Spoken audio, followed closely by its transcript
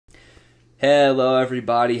Hello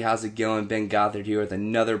everybody, how's it going? Ben Gothard here with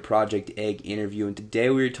another Project Egg interview, and today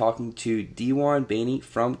we are talking to Dewan Bayney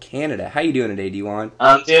from Canada. How you doing today, Dewan?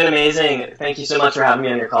 I'm doing amazing. Thank you so much for having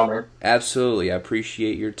me on your call, man. Absolutely, I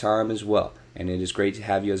appreciate your time as well, and it is great to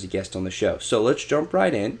have you as a guest on the show. So let's jump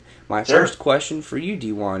right in. My first question for you,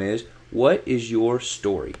 Dewan, is what is your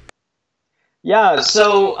story? Yeah,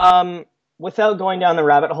 so without going down the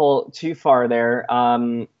rabbit hole too far there,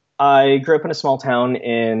 I grew up in a small town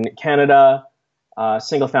in Canada,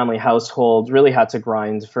 single-family household, really had to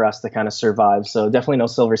grind for us to kind of survive, so definitely no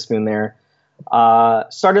silver spoon there.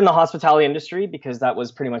 Started in the hospitality industry because that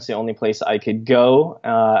was pretty much the only place I could go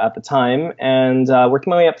at the time, and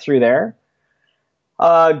working my way up through there.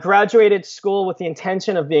 Graduated school with the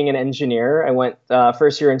intention of being an engineer. I went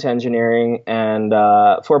first year into engineering and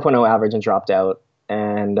 4.0 average and dropped out.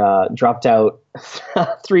 And dropped out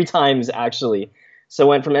 3 times, actually. So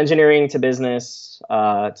went from engineering to business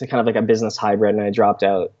to kind of like a business hybrid, and I dropped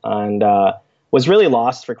out and was really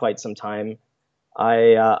lost for quite some time.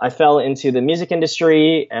 I fell into the music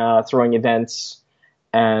industry, throwing events,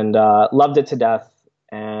 and loved it to death,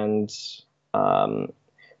 and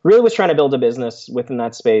really was trying to build a business within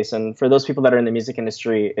that space. And for those people that are in the music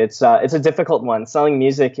industry, it's a difficult one. Selling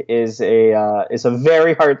music is a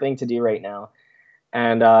very hard thing to do right now,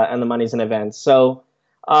 and the money's in events. So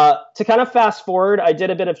to kind of fast forward, I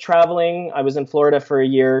did a bit of traveling. I was in Florida for a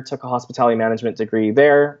year, took a hospitality management degree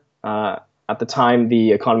there. At the time,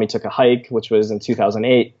 the economy took a hike, which was in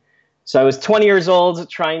 2008. So I was 20 years old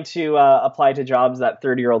trying to apply to jobs that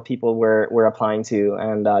 30-year-old people were applying to,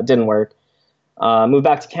 and didn't work. Moved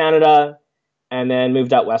back to Canada, and then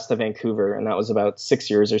moved out west of Vancouver, and that was about 6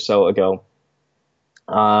 years or so ago.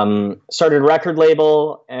 Started a record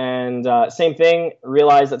label, and same thing,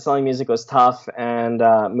 realized that selling music was tough, and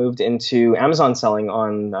moved into Amazon selling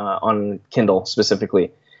on Kindle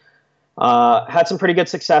specifically. Had some pretty good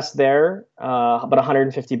success there, about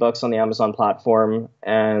 150 books on the Amazon platform,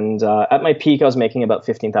 and at my peak I was making about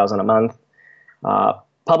 $15,000 a month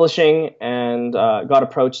publishing, and got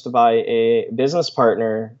approached by a business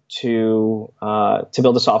partner to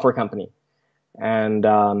build a software company.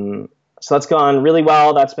 And so that's gone really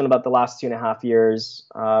well. That's been about the last 2.5 years,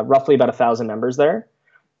 roughly about 1,000 members there.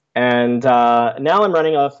 And now I'm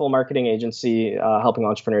running a full marketing agency, helping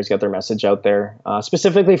entrepreneurs get their message out there,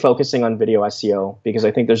 specifically focusing on video SEO, because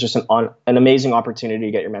I think there's just an amazing opportunity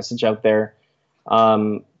to get your message out there.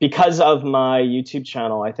 Because of my YouTube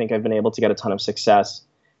channel, I think I've been able to get a ton of success.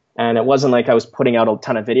 And it wasn't like I was putting out a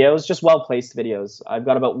ton of videos, just well-placed videos. I've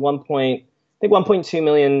got about 1.2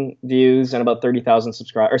 million views and about 30,000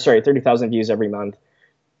 30,000 views every month.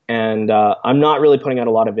 And I'm not really putting out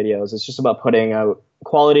a lot of videos. It's just about putting out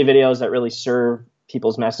quality videos that really serve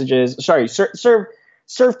people's messages.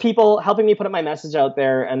 Serve people, helping me put my message out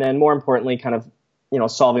there, and then more importantly, kind of,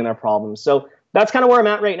 solving their problems. So that's kind of where I'm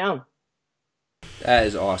at right now. That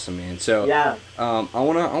is awesome, man. So yeah, I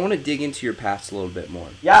wanna dig into your past a little bit more.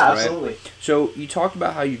 Yeah, right? Absolutely. So you talked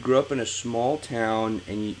about how you grew up in a small town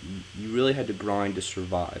and you really had to grind to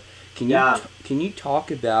survive. Can you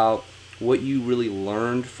talk about what you really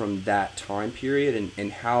learned from that time period,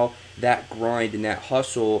 and how that grind and that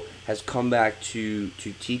hustle has come back to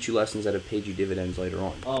teach you lessons that have paid you dividends later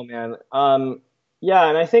on? Oh man. Yeah,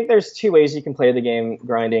 and I think there's 2 ways you can play the game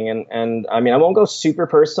grinding, and I mean, I won't go super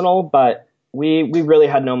personal, but we really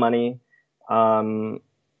had no money. My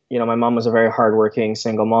mom was a very hardworking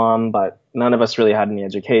single mom, but none of us really had any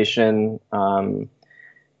education.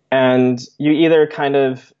 And you either kind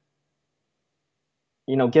of,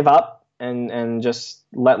 give up and just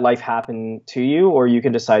let life happen to you, or you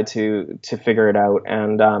can decide to figure it out.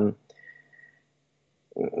 And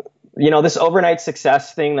this overnight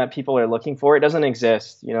success thing that people are looking for, it doesn't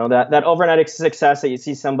exist. That overnight success that you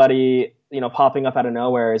see somebody, popping up out of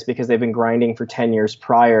nowhere is because they've been grinding for 10 years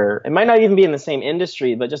prior. It might not even be in the same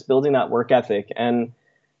industry, but just building that work ethic. And,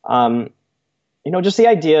 just the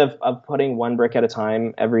idea of putting one brick at a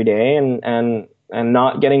time every day, and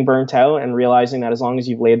not getting burnt out, and realizing that as long as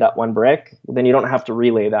you've laid that one brick, then you don't have to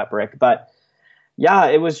relay that brick. But yeah,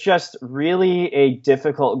 it was just really a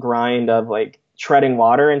difficult grind of like treading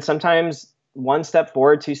water, and sometimes 1 step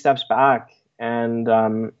forward, 2 steps back, and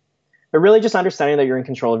but really just understanding that you're in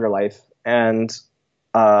control of your life, and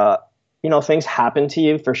things happen to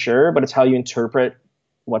you for sure, but it's how you interpret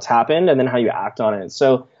what's happened and then how you act on it.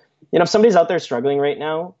 So if somebody's out there struggling right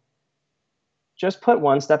now, just put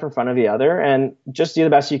 1 step in front of the other and just do the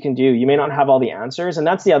best you can do. You may not have all the answers, and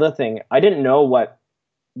that's the other thing. I didn't know what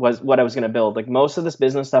I was going to build. Like, most of this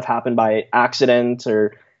business stuff happened by accident,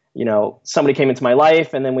 or somebody came into my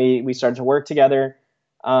life and then we started to work together.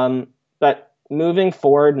 But moving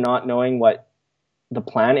forward, not knowing what the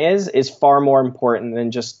plan is far more important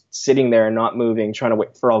than just sitting there and not moving, trying to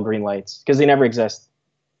wait for all green lights, because they never exist.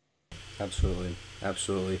 Absolutely.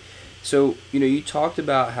 Absolutely. So, you talked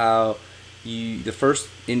about how the first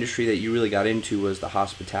industry that you really got into was the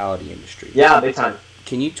hospitality industry. Yeah, big time.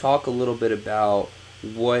 Can you talk a little bit about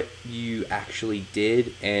what you actually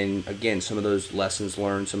did, and again, some of those lessons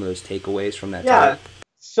learned, some of those takeaways from that time?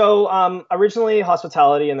 So originally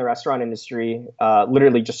hospitality in the restaurant industry,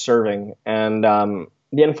 literally just serving. And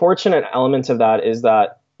the unfortunate element of that is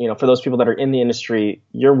that, for those people that are in the industry,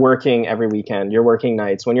 you're working every weekend, you're working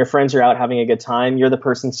nights. When your friends are out having a good time, you're the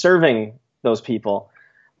person serving those people.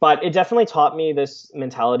 But it definitely taught me this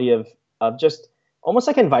mentality of just almost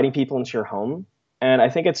like inviting people into your home. And I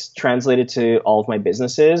think it's translated to all of my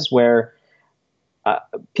businesses, where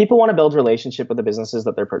people want to build relationship with the businesses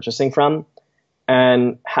that they're purchasing from.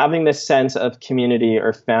 And having this sense of community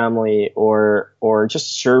or family or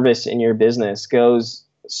just service in your business goes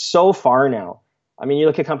so far now. I mean, you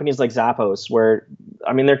look at companies like Zappos, where,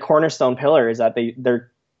 I mean, their cornerstone pillar is that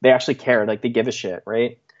they actually care, like they give a shit,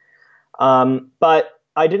 right? But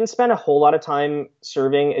I didn't spend a whole lot of time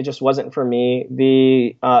serving. It just wasn't for me.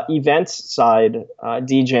 The events side,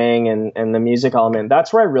 DJing and the music element,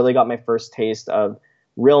 that's where I really got my first taste of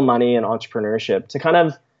real money and entrepreneurship. To kind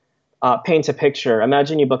of paint a picture,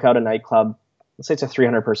 imagine you book out a nightclub, let's say it's a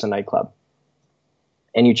 300-person nightclub,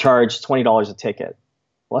 and you charge $20 a ticket.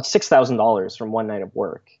 Well, that's $6,000 from one night of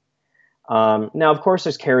work. Now, of course,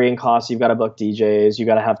 there's carrying costs. You've got to book DJs. You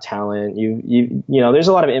got to have talent. You know, there's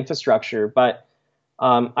a lot of infrastructure. But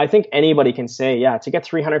I think anybody can say, yeah, to get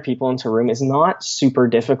 300 people into a room is not super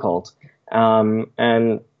difficult.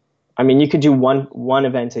 And I mean, you could do one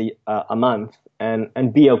event a month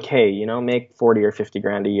and be okay. You know, make 40 or 50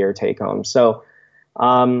 grand a year take home. So,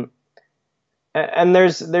 and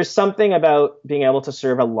there's something about being able to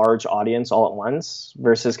serve a large audience all at once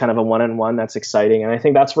versus kind of a one-on-one that's exciting. And I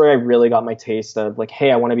think that's where I really got my taste of like,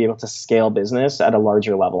 hey, I want to be able to scale business at a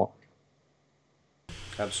larger level.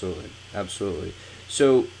 Absolutely. Absolutely.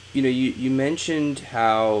 So, you mentioned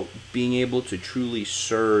how being able to truly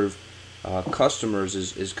serve customers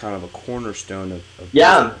is kind of a cornerstone of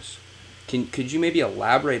business. Could you maybe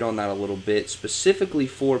elaborate on that a little bit, specifically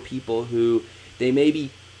for people who they may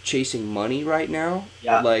be chasing money right now?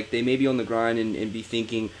 Yeah. Like they may be on the grind and be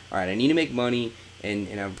thinking, all right, I need to make money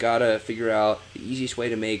and I've got to figure out the easiest way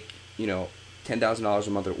to make, $10,000 a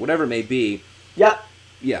month or whatever it may be. Yeah.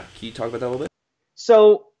 Yeah. Can you talk about that a little bit?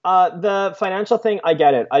 So the financial thing, I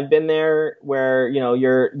get it. I've been there where, you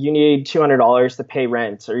need $200 to pay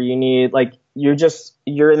rent, or you need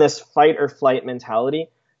you're in this fight or flight mentality.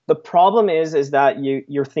 The problem is that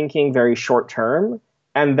you're thinking very short term.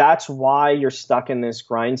 And that's why you're stuck in this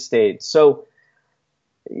grind state. So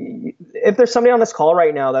if there's somebody on this call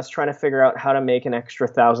right now that's trying to figure out how to make an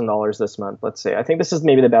extra $1,000 this month, let's say, I think this is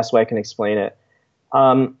maybe the best way I can explain it.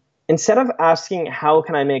 Instead of asking, how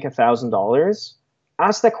can I make $1,000?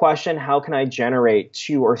 Ask the question, how can I generate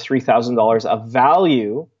 $2,000 or $3,000 of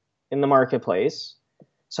value in the marketplace?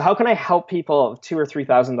 So how can I help people of $2,000 or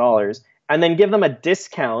 $3,000 and then give them a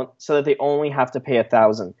discount so that they only have to pay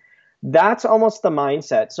 $1,000? That's almost the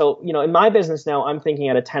mindset. So, in my business now, I'm thinking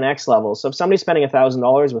at a 10x level. So if somebody's spending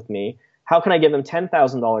 $1,000 with me, how can I give them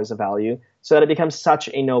 $10,000 of value so that it becomes such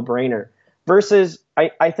a no-brainer? Versus,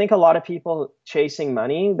 I think a lot of people chasing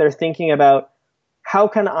money, they're thinking about, how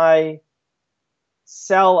can I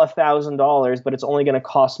sell $1,000, but it's only going to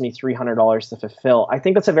cost me $300 to fulfill? I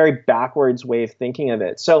think that's a very backwards way of thinking of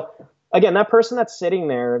it. So again, that person that's sitting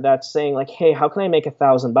there that's saying like, hey, how can I make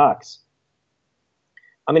 $1,000?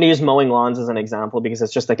 I'm going to use mowing lawns as an example because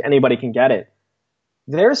it's just like anybody can get it.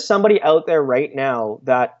 There's somebody out there right now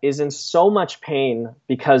that is in so much pain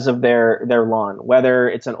because of their lawn, whether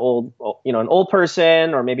it's an old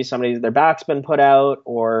person, or maybe somebody, their back's been put out,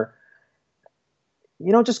 or,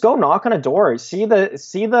 just go knock on a door, see the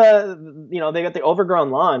they got the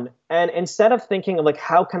overgrown lawn. And instead of thinking of like,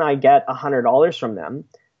 how can I get $100 from them,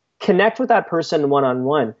 connect with that person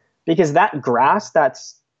one-on-one, because that grass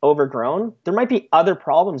that's overgrown, there might be other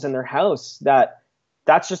problems in their house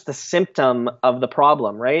that's just the symptom of the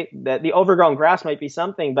problem, right? That the overgrown grass might be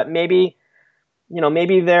something, but maybe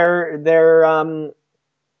they're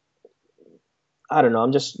I don't know,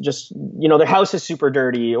 I'm just their house is super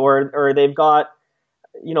dirty, or they've got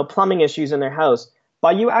plumbing issues in their house.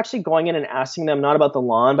 By you actually going in and asking them not about the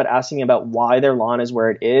lawn, but asking about why their lawn is where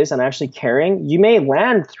it is, and actually caring, you may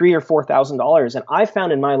land $3,000 or $4,000. And I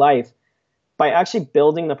found in my life, by actually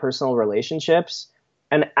building the personal relationships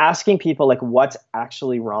and asking people like what's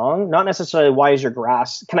actually wrong, not necessarily why is your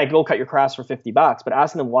grass, can I go cut your grass for $50, but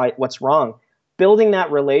asking them what's wrong. building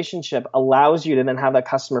that relationship allows you to then have that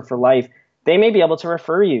customer for life. They may be able to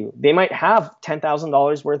refer you. They might have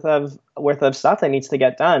 $10,000 worth of stuff that needs to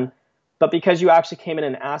get done, but because you actually came in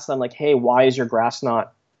and asked them, like, hey, why is your grass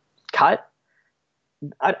not cut?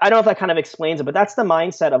 I don't know if that kind of explains it, but that's the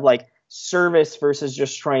mindset of like service versus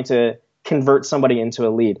just trying to convert somebody into a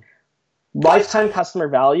lead. Lifetime customer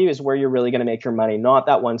value is where you're really going to make your money, not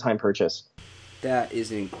that one-time purchase. That is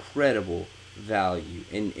an incredible value.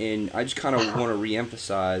 And I just kind of want to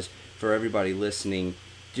reemphasize for everybody listening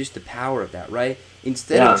just the power of that, right?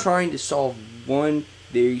 Instead of trying to solve one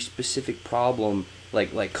very specific problem,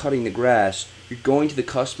 like cutting the grass, you're going to the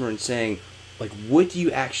customer and saying, like, what do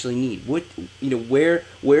you actually need? What,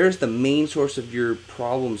 where's the main source of your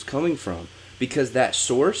problems coming from? Because that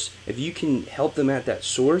source, if you can help them at that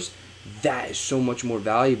source, that is so much more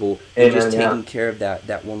valuable than just taking care of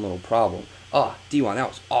that one little problem. Oh, Dewan, that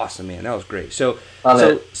was awesome, man. That was great. So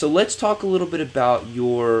let's talk a little bit about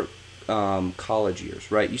your college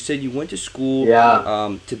years, right? You said you went to school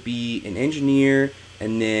to be an engineer,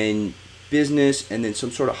 and then business, and then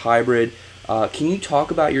some sort of hybrid. Can you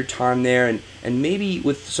talk about your time there, and maybe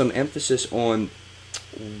with some emphasis on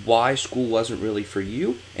why school wasn't really for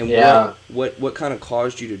you, and what kind of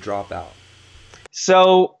caused you to drop out?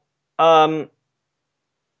 So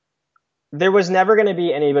there was never going to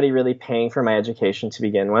be anybody really paying for my education to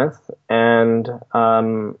begin with. And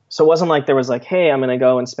so it wasn't like there was like, hey, I'm going to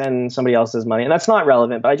go and spend somebody else's money. And that's not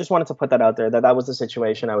relevant, but I just wanted to put that out there, that was the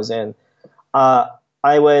situation I was in. I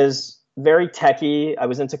was very techie. I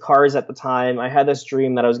was into cars at the time. I had this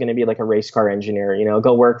dream that I was going to be like a race car engineer,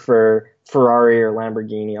 go work for Ferrari or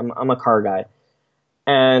Lamborghini. I'm a car guy.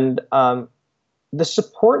 And the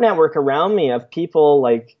support network around me of people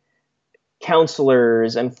like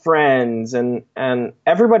counselors and friends and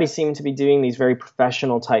everybody seemed to be doing these very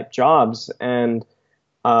professional type jobs. And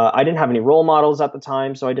I didn't have any role models at the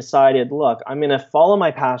time. So I decided, look, I'm going to follow my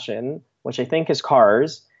passion, which I think is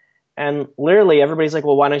cars. And literally everybody's like,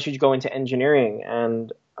 well, why don't you go into engineering?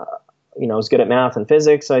 And, I was good at math and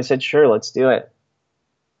physics. So I said, sure, let's do it.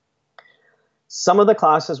 Some of the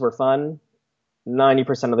classes were fun.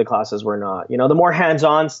 90% of the classes were not. The more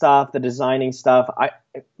hands-on stuff, the designing stuff,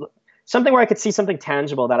 something where I could see something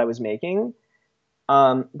tangible that I was making.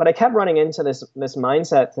 But I kept running into this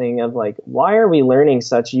mindset thing of like, why are we learning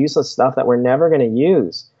such useless stuff that we're never going to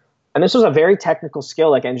use? And this was a very technical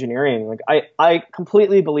skill like engineering. Like I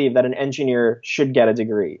completely believe that an engineer should get a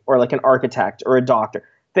degree, or like an architect or a doctor,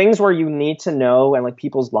 things where you need to know and like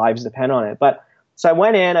people's lives depend on it. But so I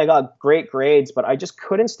went in, I got great grades, but I just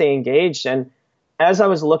couldn't stay engaged. And as I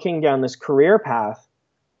was looking down this career path,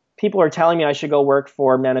 people are telling me I should go work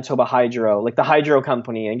for Manitoba Hydro, like the hydro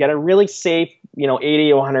company, and get a really safe, 80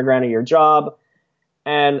 to 100 grand a year job.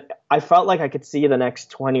 And I felt like I could see the next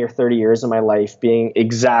 20 or 30 years of my life being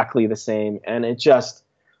exactly the same. And I just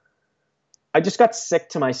got sick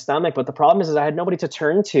to my stomach. But the problem is I had nobody to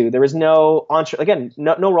turn to. There was no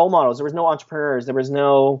role models. There was no entrepreneurs. There was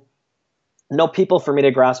no people for me to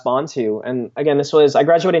grasp onto. And again, I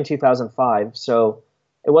graduated in 2005. So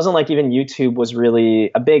it wasn't like even YouTube was really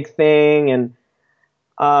a big thing. And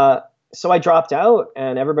so I dropped out,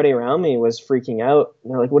 and everybody around me was freaking out.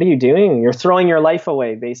 They're like, what are you doing? You're throwing your life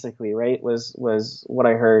away, basically, right? Was what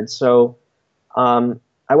I heard. So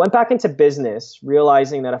I went back into business,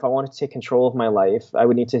 realizing that if I wanted to take control of my life, I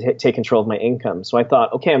would need to take control of my income. So I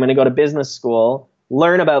thought, okay, I'm going to go to business school,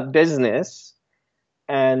 learn about business,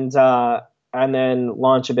 and then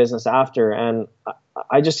launch a business after. And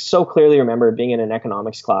I just so clearly remember being in an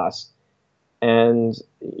economics class, and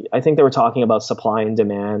I think they were talking about supply and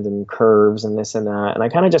demand and curves and this and that. And I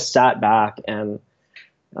kind of just sat back and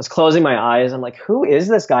I was closing my eyes. I'm like, who is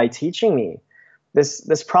this guy teaching me?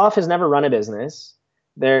 This prof has never run a business.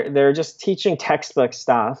 They're just teaching textbook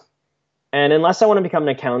stuff. And unless I want to become an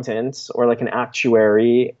accountant or like an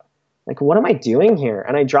actuary, like, what am I doing here?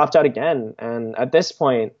 And I dropped out again. And at this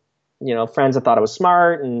point, friends had thought I was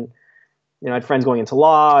smart, and I had friends going into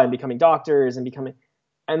law and becoming doctors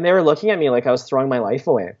and they were looking at me like I was throwing my life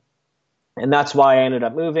away. And that's why I ended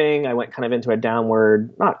up moving. I went kind of into a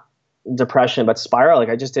downward, not depression, but spiral. Like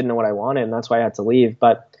I just didn't know what I wanted, and that's why I had to leave.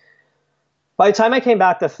 But by the time I came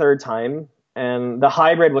back the third time, and the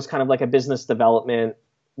hybrid was kind of like a business development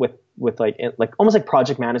with like almost like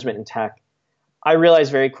project management in tech, I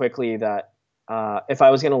realized very quickly that if I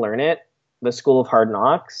was going to learn it, the school of hard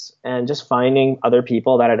knocks, and just finding other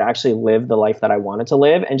people that had actually lived the life that I wanted to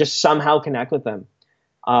live and just somehow connect with them.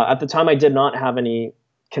 At the time, I did not have any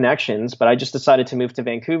connections, but I just decided to move to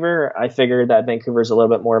Vancouver. I figured that Vancouver is a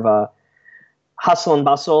little bit more of a hustle and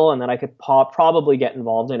bustle, and that I could probably get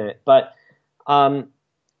involved in it. But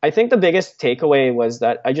I think the biggest takeaway was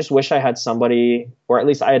that I just wish I had somebody, or at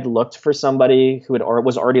least I had looked for somebody who had or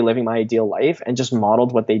was already living my ideal life and just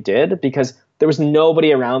modeled what they did, because there was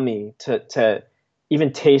nobody around me to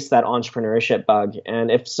even taste that entrepreneurship bug. And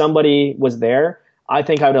if somebody was there, I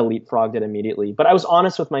think I would have leapfrogged it immediately. But I was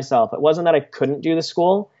honest with myself. It wasn't that I couldn't do the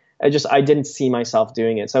school. I didn't see myself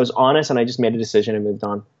doing it. So I was honest, and I just made a decision and moved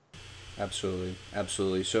on. Absolutely.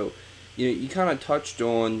 Absolutely. So, you kind of touched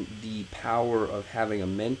on the power of having a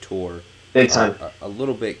mentor a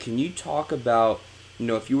little bit. Can you talk about,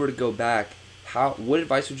 if you were to go back, what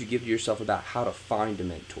advice would you give to yourself about how to find a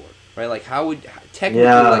mentor, right? Like how would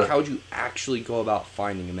you actually go about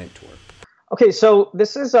finding a mentor? Okay, so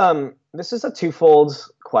this is a twofold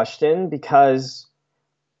question, because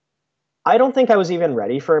I don't think I was even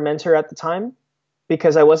ready for a mentor at the time,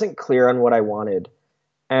 because I wasn't clear on what I wanted.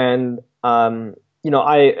 And I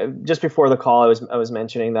just before the call, I was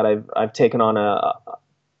mentioning that I've taken on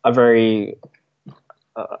a very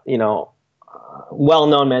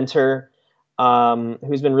well-known mentor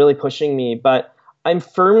who's been really pushing me. But I'm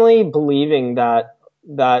firmly believing that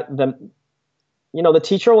the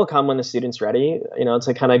teacher will come when the student's ready.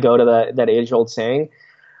 To kind of go to that age-old saying.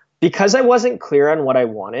 Because I wasn't clear on what I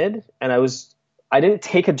wanted, and I didn't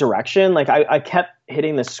take a direction. Like I kept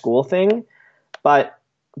hitting the school thing, but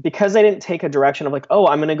because I didn't take a direction of like, oh,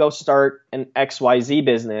 I'm going to go start an XYZ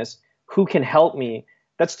business, who can help me?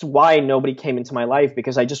 That's why nobody came into my life,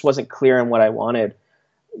 because I just wasn't clear on what I wanted.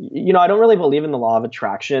 I don't really believe in the law of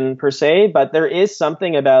attraction per se, but there is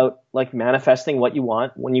something about like manifesting what you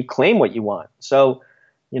want when you claim what you want. So,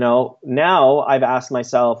 now I've asked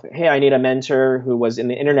myself, hey, I need a mentor who was in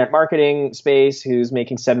the internet marketing space, who's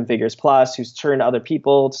making 7 figures plus, who's turned other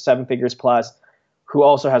people to 7 figures plus, who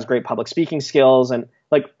also has great public speaking skills, and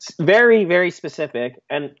like very, very specific,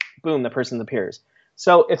 and boom, the person appears.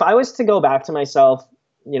 So if I was to go back to myself,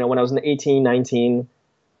 when I was 18, 19,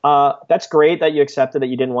 that's great that you accepted that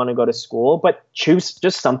you didn't want to go to school, but choose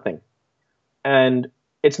just something. And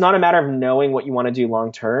it's not a matter of knowing what you want to do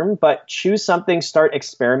long term, but choose something, start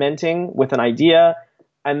experimenting with an idea,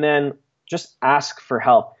 and then just ask for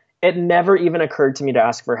help. It never even occurred to me to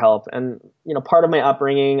ask for help. And, part of my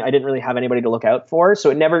upbringing, I didn't really have anybody to look out for.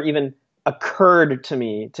 So it never even occurred to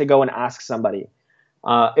me to go and ask somebody.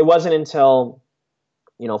 It wasn't until,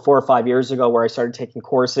 4 or 5 years ago where I started taking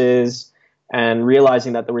courses and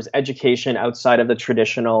realizing that there was education outside of the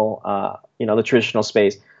traditional, the traditional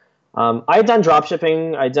space. I had done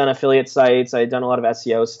dropshipping, I'd done affiliate sites, I'd done a lot of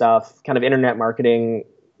SEO stuff, kind of internet marketing,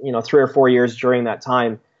 3 or 4 years during that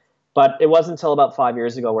time. But it wasn't until about 5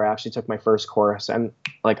 years ago where I actually took my first course, and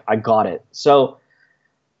like I got it. So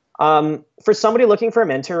for somebody looking for a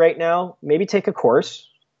mentor right now, maybe take a course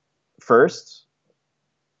first.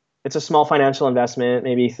 It's a small financial investment,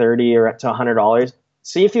 maybe $30 or to $100.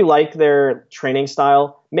 See if you like their training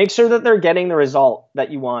style. Make sure that they're getting the result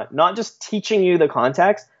that you want, not just teaching you the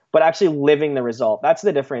context, but actually living the result. That's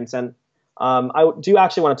the difference. And I do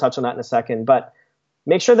actually want to touch on that in a second, but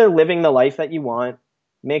make sure they're living the life that you want.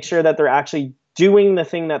 Make sure that they're actually doing the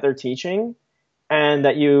thing that they're teaching, and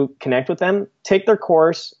that you connect with them. Take their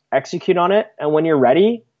course, execute on it, and when you're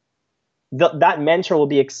ready, that mentor will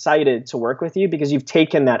be excited to work with you because you've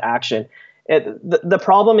taken that action. The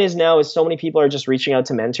problem is now is so many people are just reaching out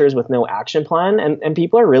to mentors with no action plan, and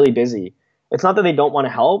people are really busy. It's not that they don't want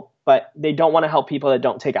to help, but they don't want to help people that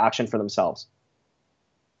don't take action for themselves.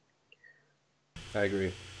 I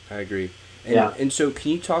agree. And so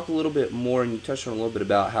can you talk a little bit more, and you touched on a little bit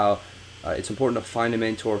about how it's important to find a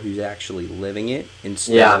mentor who's actually living it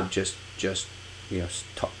instead of just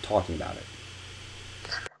talking about it.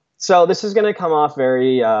 So this is going to come off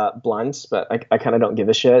very blunt, but I kind of don't give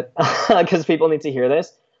a shit because people need to hear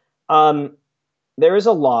this. There is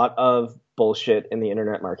a lot of bullshit in the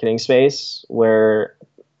internet marketing space where,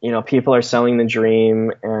 people are selling the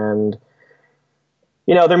dream, and,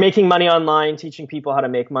 they're making money online, teaching people how to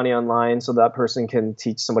make money online so that person can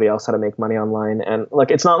teach somebody else how to make money online. And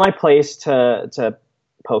look, it's not my place to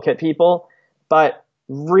poke at people, but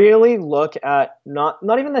really look at not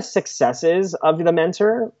even the successes of the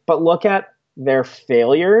mentor, but look at their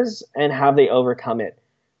failures and how they overcome it.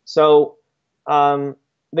 So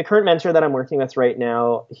the current mentor that I'm working with right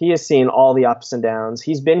now, he has seen all the ups and downs.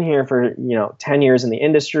 He's been here for 10 years in the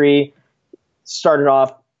industry, started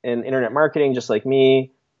off in internet marketing just like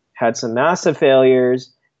me, had some massive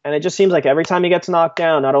failures, and it just seems like every time he gets knocked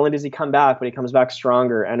down, not only does he come back, but he comes back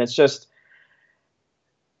stronger. And it's just,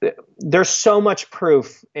 there's so much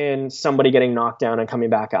proof in somebody getting knocked down and coming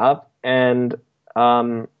back up. And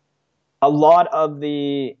a lot of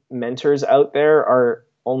the mentors out there are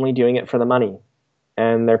only doing it for the money.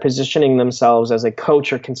 and they're positioning themselves as a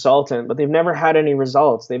coach or consultant, but they've never had any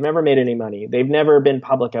results. They've never made any money. They've never been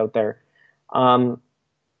public out there.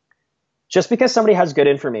 Just because somebody has good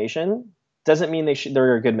information doesn't mean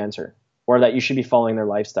they're a good mentor or that you should be following their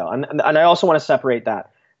lifestyle. And I also want to separate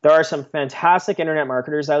that. There are some fantastic internet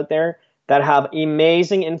marketers out there that have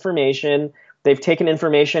amazing information. They've taken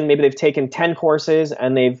information, maybe they've taken 10 courses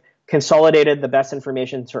and they've consolidated the best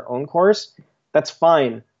information to their own course. That's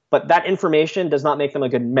fine. But that information does not make them a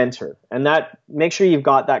good mentor. And that, make sure you've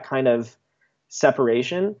got that kind of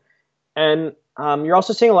separation. And you're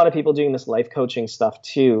also seeing a lot of people doing this life coaching stuff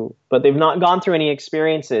too, but they've not gone through any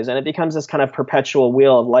experiences, and it becomes this kind of perpetual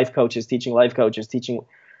wheel of life coaches teaching life coaches teaching.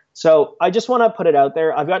 So I just want to put it out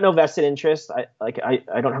there. I've got no vested interest. I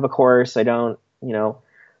don't have a course. I don't,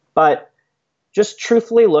 but just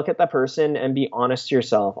truthfully look at that person and be honest to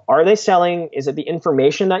yourself. Are they selling? Is it the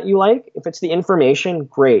information that you like? If it's the information,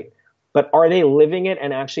 great. But are they living it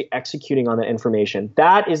and actually executing on the information?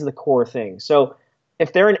 That is the core thing. So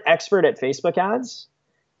if they're an expert at Facebook ads,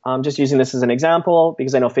 just using this as an example,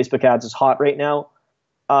 because I know Facebook ads is hot right now.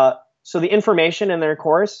 So the information in their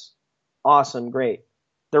course, awesome, great.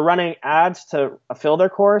 They're running ads to fill their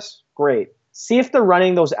course, great. See if they're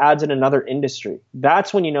running those ads in another industry.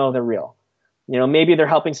 That's when you know they're real. Maybe they're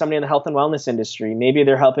helping somebody in the health and wellness industry. Maybe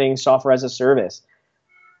they're helping software as a service.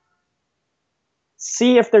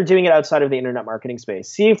 See if they're doing it outside of the internet marketing space.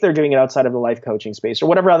 See if they're doing it outside of the life coaching space or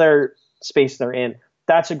whatever other space they're in.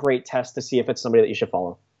 That's a great test to see if it's somebody that you should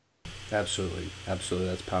follow. Absolutely.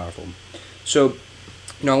 That's powerful. So,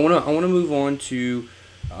 I want to move on to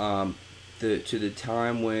the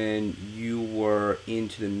time when you were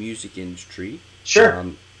into the music industry. Sure.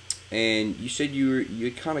 And you said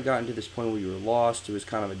you kind of got into this point where you were lost. It was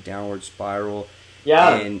kind of a downward spiral.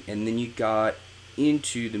 Yeah. And then you got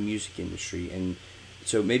into the music industry. And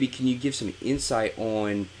so maybe can you give some insight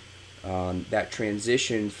on that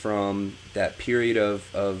transition from that period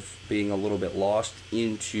of being a little bit lost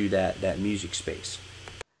into that music space?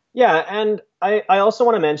 Yeah, and I also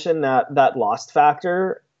want to mention that lost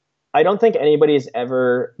factor. I don't think anybody is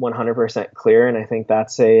ever 100% clear, and I think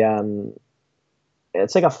that's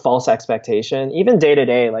it's like a false expectation. Even day to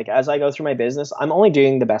day, like as I go through my business, I'm only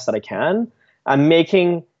doing the best that I can. I'm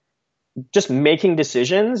making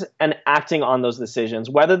decisions and acting on those decisions.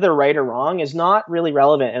 Whether they're right or wrong is not really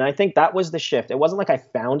relevant. And I think that was the shift. It wasn't like I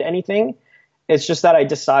found anything. It's just that I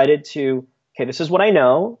decided to, okay, this is what I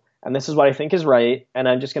know, and this is what I think is right, and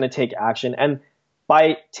I'm just going to take action. And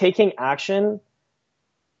by taking action,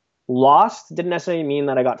 lost didn't necessarily mean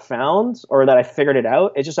that I got found or that I figured it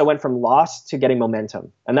out. It's just I went from lost to getting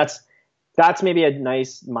momentum. And that's maybe a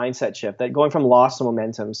nice mindset shift, that going from lost to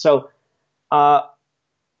momentum. So I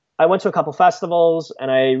went to a couple festivals and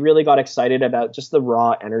I really got excited about just the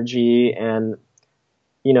raw energy and,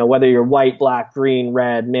 whether you're white, black, green,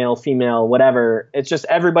 red, male, female, whatever, it's just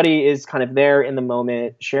everybody is kind of there in the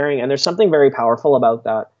moment sharing. And there's something very powerful about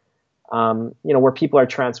that. Where people are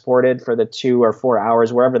transported for the 2 or 4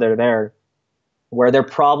 hours, wherever they're there, where their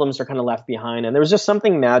problems are kind of left behind. And there was just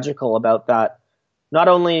something magical about that, not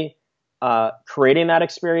only creating that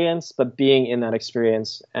experience, but being in that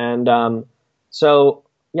experience. And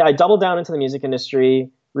I doubled down into the music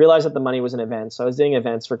industry, realized that the money was an event. So I was doing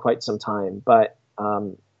events for quite some time. But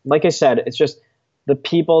like I said, it's just the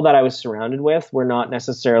people that I was surrounded with were not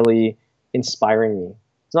necessarily inspiring me.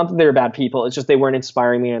 It's not that they were bad people. It's just they weren't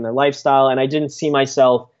inspiring me in their lifestyle. And I didn't see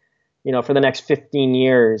myself, for the next 15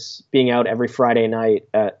 years being out every Friday night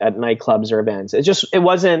at nightclubs or events. It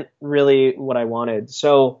wasn't really what I wanted.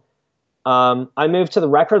 So I moved to the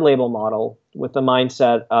record label model with the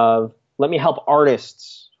mindset of, let me help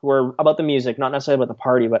artists who are about the music, not necessarily about the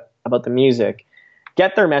party, but about the music,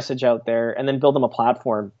 get their message out there and then build them a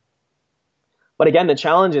platform. But again, the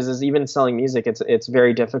challenge is even selling music, it's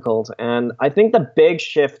very difficult. And I think the big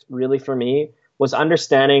shift really for me was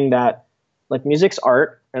understanding that like music's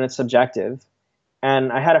art and it's subjective.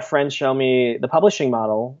 And I had a friend show me the publishing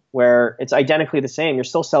model where it's identically the same. You're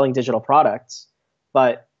still selling digital products,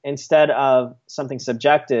 but instead of something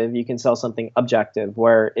subjective, you can sell something objective,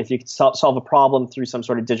 where if you can solve a problem through some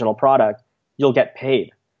sort of digital product, you'll get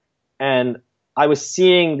paid. And I was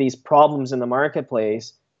seeing these problems in the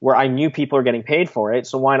marketplace where I knew people are getting paid for it,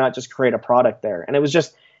 so why not just create a product there? And it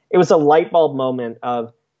was a light bulb moment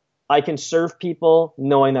of, I can serve people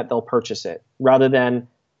knowing that they'll purchase it, rather than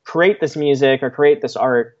create this music or create this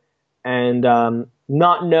art and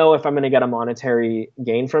not know if I'm going to get a monetary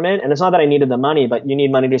gain from it. And it's not that I needed the money, but you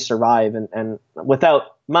need money to survive. And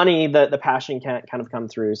without money, the passion can't kind of come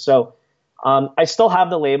through. So I still have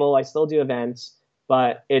the label, I still do events,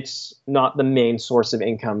 but it's not the main source of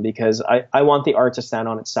income because I want the art to stand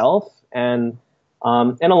on itself. And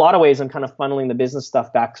in a lot of ways, I'm kind of funneling the business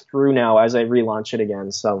stuff back through now as I relaunch it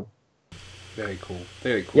again. So very cool.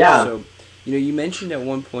 Very cool. Yeah. So, you mentioned at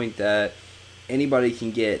one point that anybody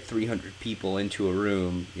can get 300 people into a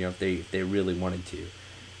room, if they really wanted to.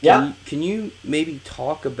 Can you maybe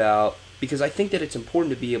talk about, because I think that it's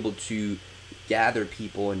important to be able to gather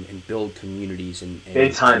people and build communities and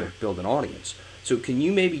build an audience. So can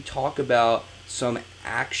you maybe talk about some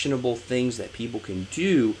actionable things that people can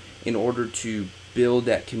do in order to build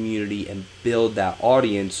that community and build that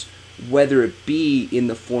audience, whether it be in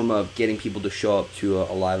the form of getting people to show up to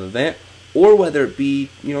a live event, or whether it be,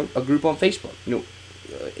 a group on Facebook,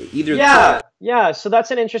 either. Yeah. So that's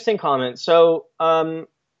an interesting comment. So I'm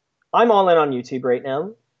all in on YouTube right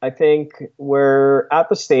now. I think we're at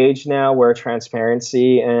the stage now where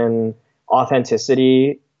transparency and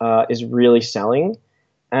authenticity is really selling.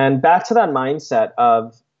 And back to that mindset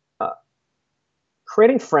of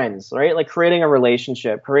creating friends, right? Like creating a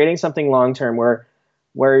relationship, creating something long-term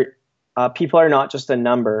where people are not just a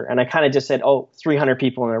number. And I kind of just said, 300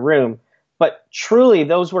 people in a room. But truly,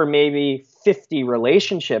 those were maybe 50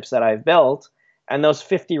 relationships that I've built. And those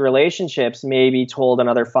 50 relationships maybe told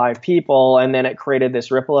another 5 people, and then it created this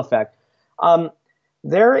ripple effect.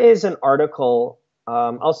 There is an article,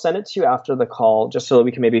 I'll send it to you after the call, just so that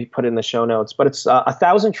we can maybe put it in the show notes, but it's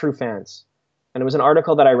 1,000 True Fans. And it was an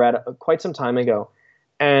article that I read quite some time ago.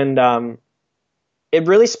 And it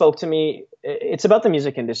really spoke to me. It's about the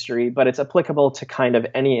music industry, but it's applicable to kind of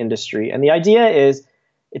any industry. And the idea is,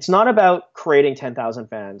 it's not about creating 10,000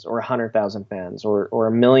 fans or 100,000 fans or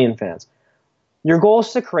 1 million fans. Your goal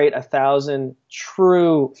is to create 1,000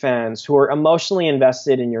 true fans who are emotionally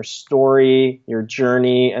invested in your story, your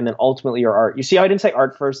journey, and then ultimately your art. You see how I didn't say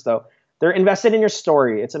art first, though? They're invested in your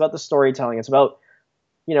story. It's about the storytelling. It's about,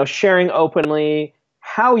 sharing openly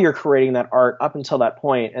how you're creating that art up until that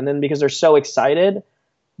point. And then because they're so excited,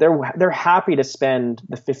 they're happy to spend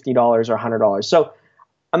the $50 or $100. So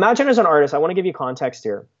imagine as an artist, I want to give you context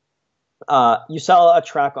here. You sell a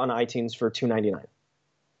track on iTunes for $2.99.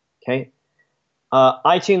 Okay.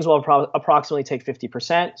 iTunes will approximately take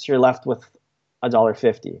 50%, so you're left with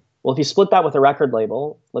 $1.50. Well, if you split that with a record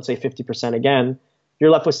label, let's say 50% again, you're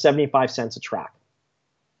left with 75 cents a track.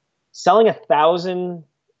 Selling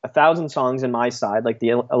 1,000 songs in my side, like the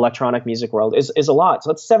electronic music world, is a lot. So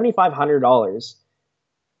that's $7,500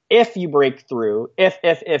 if you break through,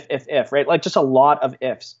 if, right? Like just a lot of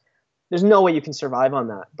ifs. There's no way you can survive on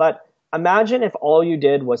that. But imagine if all you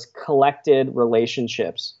did was collected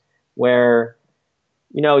relationships where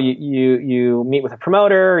you meet with a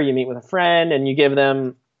promoter, or you meet with a friend, and you give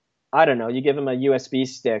them, you give them a USB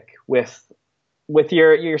stick with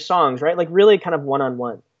your songs, right? Like really kind of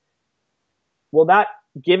one-on-one. Well,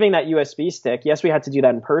 giving that USB stick, yes, we had to do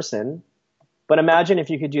that in person, but imagine if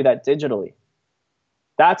you could do that digitally.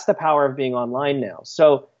 That's the power of being online now.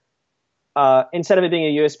 So instead of it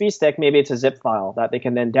being a USB stick, maybe it's a zip file that they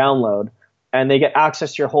can then download, and they get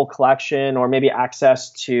access to your whole collection, or maybe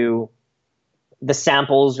access to the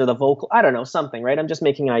samples or the vocal, I don't know, something, right? I'm just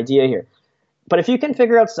making an idea here. But if you can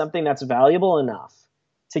figure out something that's valuable enough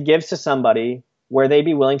to give to somebody where they'd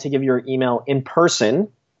be willing to give your email in person,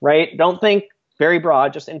 right? Don't think very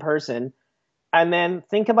broad, just in person. And then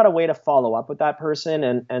think about a way to follow up with that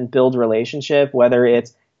person and build relationship, whether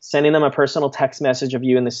it's sending them a personal text message of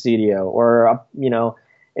you in the studio, or,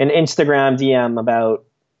 an Instagram DM about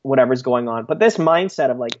whatever's going on. But this mindset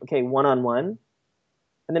of like, okay, one-on-one,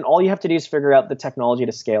 and then all you have to do is figure out the technology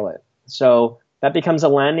to scale it. So that becomes a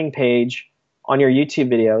landing page on your YouTube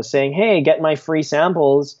video saying, hey, get my free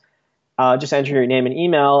samples. Just enter your name and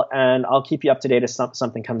email, and I'll keep you up to date if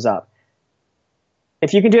something comes up.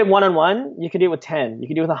 If you can do it one-on-one, you can do it with 10. You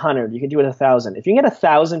can do it with 100. You can do it with 1,000. If you can get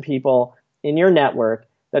 1,000 people in your network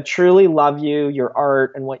that truly love you, your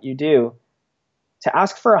art, and what you do, to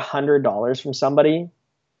ask for $100 from somebody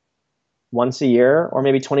once a year, or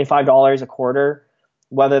maybe $25 a quarter,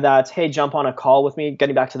 whether that's, hey, jump on a call with me,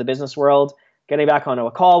 getting back to the business world, getting back onto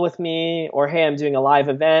a call with me, or hey, I'm doing a live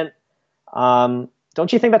event. Don't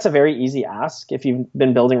you think that's a very easy ask if you've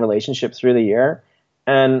been building relationships through the year?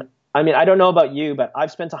 And I mean, I don't know about you, but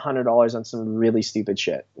I've spent $100 on some really stupid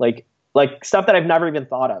shit, like stuff that I've never even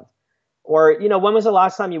thought of. Or, when was the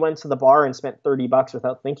last time you went to the bar and spent $30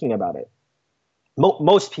 without thinking about it?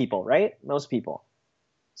 Most people, right? Most people.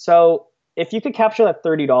 So if you could capture that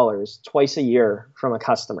 $30 twice a year from a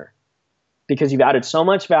customer, because you've added so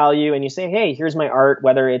much value, and you say, hey, here's my art,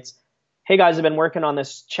 whether it's, hey guys, I've been working on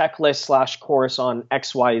this checklist / course on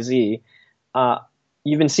XYZ.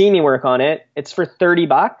 You've been seeing me work on it. It's for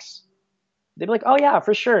 $30. They'd be like, oh yeah,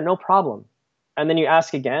 for sure, no problem. And then you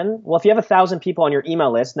ask again, well, if you have 1,000 people on your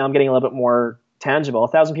email list, now I'm getting a little bit more tangible,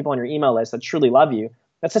 1,000 people on your email list that truly love you,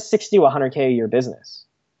 that's a 60 to 100K a year business.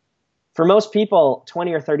 For most people,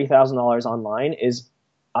 $20,000 or $30,000 online is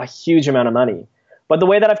a huge amount of money. But the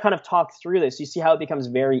way that I've kind of talked through this, you see how it becomes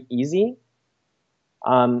very easy.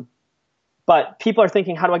 But people are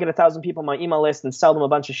thinking, how do I get 1,000 people on my email list and sell them a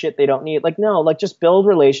bunch of shit they don't need? Like, no, like just build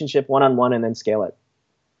relationship one-on-one and then scale it.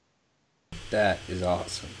 That is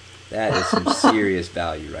awesome. That is some serious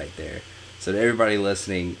value right there. So to everybody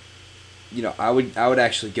listening, you know, I would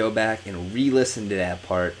actually go back and re-listen to that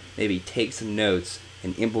part, maybe take some notes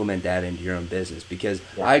and implement that into your own business, because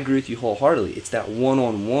I agree with you wholeheartedly. It's that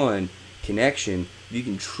one-on-one connection. You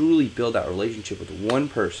can truly build that relationship with one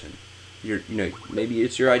person. You know, maybe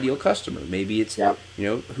it's your ideal customer. Maybe it's you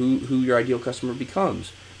know, who your ideal customer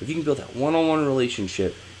becomes. If you can build that one-on-one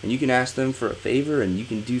relationship, and you can ask them for a favor, and you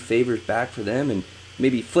can do favors back for them, and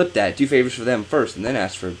maybe flip that, do favors for them first, and then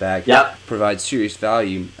ask for it back. Provide serious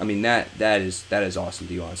value. I mean, that is awesome,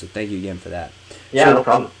 Dewan. So thank you again for that. Yeah, so, no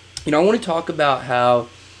problem. You know, I want to talk about how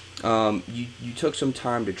you took some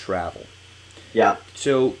time to travel. Yeah.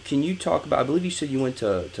 So can you talk about? I believe you said you went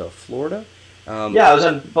to Florida. Yeah, I was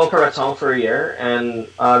in Boca Raton for a year, and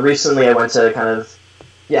recently I went to kind of,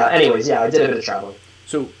 anyways, I did a bit of traveling.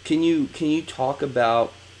 So can you talk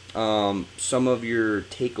about some of your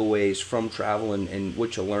takeaways from travel and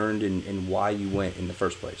what you learned and why you went in the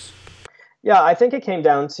first place? Yeah, I think it came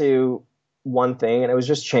down to one thing, and it was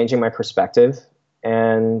just changing my perspective.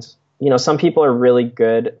 And, you know, some people are really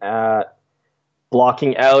good at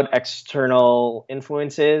blocking out external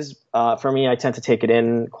influences. For me, I tend to take it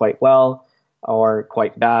in quite well or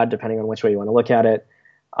quite bad, depending on which way you want to look at it.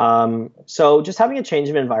 So just having a change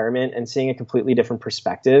of environment and seeing a completely different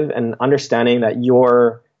perspective and understanding that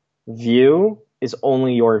your view is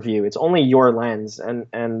only your view. It's only your lens.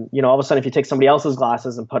 And you know, all of a sudden, if you take somebody else's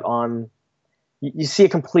glasses and put on, you see a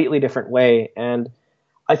completely different way. And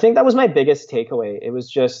I think that was my biggest takeaway. It was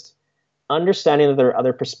just understanding that there are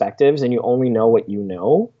other perspectives and you only know what you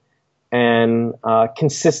know, and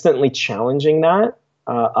consistently challenging that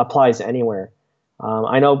applies anywhere.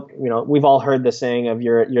 I know, you know, we've all heard the saying of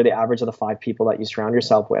you're the average of the 5 people that you surround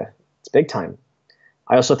yourself with. It's big time.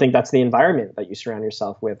 I also think that's the environment that you surround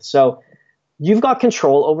yourself with. So you've got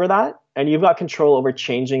control over that, and you've got control over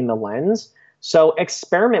changing the lens. So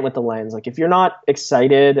experiment with the lens. Like if you're not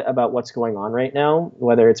excited about what's going on right now,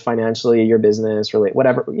 whether it's financially, your business, or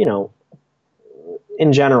whatever, you know,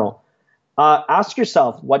 in general, ask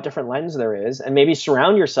yourself what different lens there is, and maybe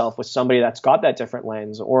surround yourself with somebody that's got that different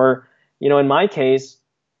lens. Or, you know, in my case,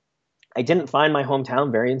 I didn't find my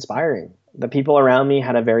hometown very inspiring. The people around me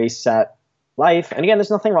had a very set life. And again,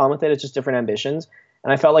 there's nothing wrong with it. It's just different ambitions.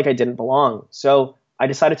 And I felt like I didn't belong. So I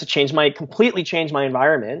decided to completely change my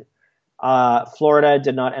environment. Florida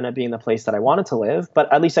did not end up being the place that I wanted to live,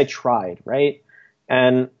 but at least I tried, right?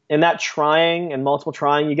 And in that trying and multiple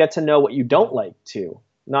trying, you get to know what you don't like too,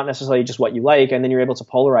 not necessarily just what you like, and then you're able to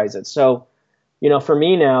polarize it. So, you know, for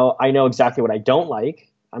me now, I know exactly what I don't like.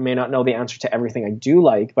 I may not know the answer to everything I do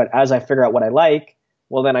like, but as I figure out what I like,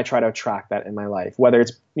 well, then I try to attract that in my life, whether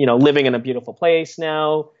it's, you know, living in a beautiful place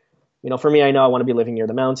now. You know, for me, I know I want to be living near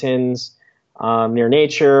the mountains, near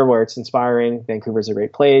nature, where it's inspiring. Vancouver's a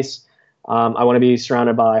great place. I want to be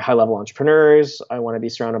surrounded by high-level entrepreneurs. I want to be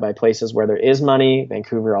surrounded by places where there is money.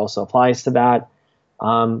 Vancouver also applies to that.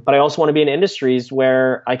 But I also want to be in industries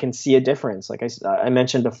where I can see a difference. Like I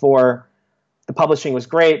mentioned before, the publishing was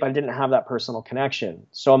great, but I didn't have that personal connection.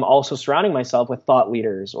 So I'm also surrounding myself with thought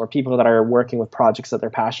leaders or people that are working with projects that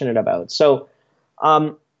they're passionate about. So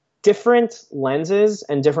different lenses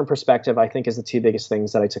and different perspective, I think, is the 2 biggest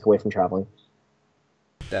things that I took away from traveling.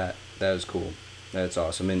 That is cool. That's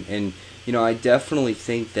awesome. And you know, I definitely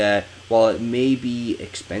think that while it may be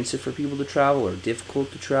expensive for people to travel or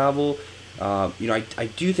difficult to travel, you know, I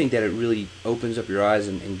do think that it really opens up your eyes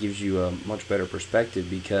and gives you a much better perspective,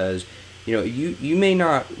 because, you know, you may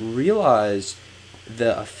not realize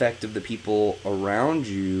the effect of the people around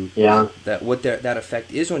you, that what that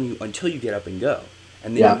effect is on you until you get up and go.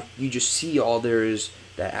 And then you just see all there is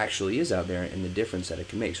that actually is out there and the difference that it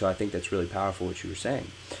can make. So I think that's really powerful what you were saying.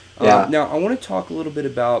 Now, I want to talk a little bit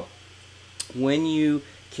about when you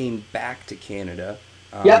came back to Canada.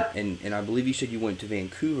 And I believe you said you went to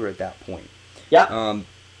Vancouver at that point.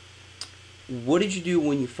 What did you do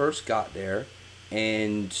when you first got there?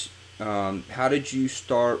 And how did you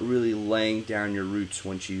start really laying down your roots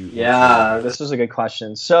once you... This was a good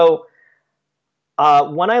question. So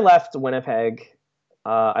when I left Winnipeg,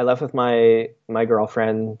 I left with my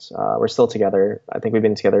girlfriend. We're still together. I think we've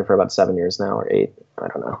been together for about 7 years now, or 8. I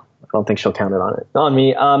don't know. don't think she'll count it on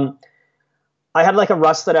me. I had like a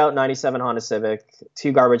rusted out 97 Honda Civic,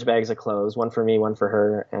 2 garbage bags of clothes, one for me, one for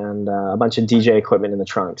her, and a bunch of DJ equipment in the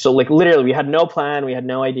trunk. So like literally we had no plan. We had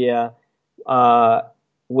no idea.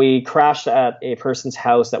 We crashed at a person's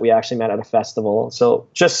house that we actually met at a festival. So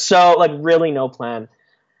just so like really no plan.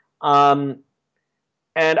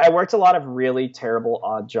 And I worked a lot of really terrible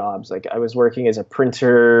odd jobs. Like I was working as a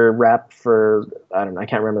printer rep for, I don't know, I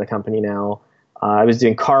can't remember the company now. I was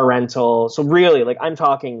doing car rental. So really, like I'm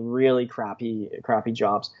talking really crappy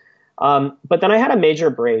jobs. But then I had a major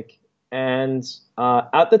break. And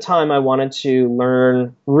at the time I wanted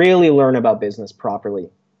to really learn about business properly.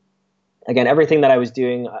 Again, everything that I was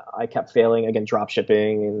doing, I kept failing. Again, drop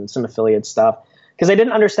shipping and some affiliate stuff. Because I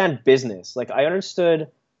didn't understand business. Like I understood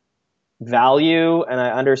value and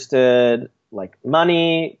I understood like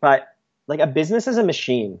money, but like a business is a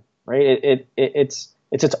machine, right? It's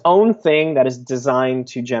its own thing that is designed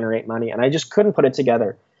to generate money, and I just couldn't put it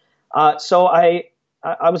together. So I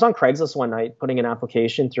was on Craigslist one night putting an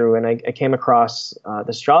application through, and I came across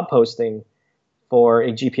this job posting for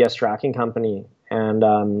a GPS tracking company, and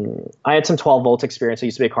I had some 12-volt experience. I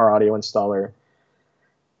used to be a car audio installer,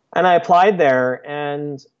 and I applied there,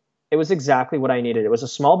 and it was exactly what I needed. It was a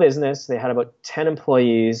small business. They had about 10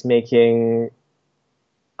 employees making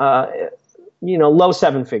low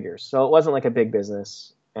 7 figures. So it wasn't like a big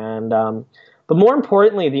business. And, but more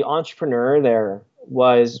importantly, the entrepreneur there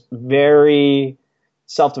was very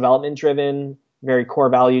self-development driven, very core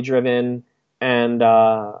value driven. And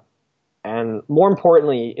more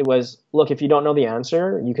importantly, it was, look, if you don't know the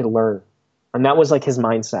answer, you could learn. And that was like his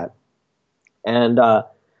mindset. And,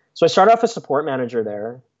 so I started off as support manager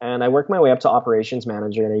there, and I worked my way up to operations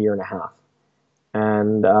manager in a year and a half.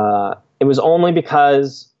 And, it was only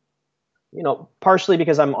because, partially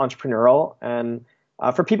because I'm entrepreneurial. And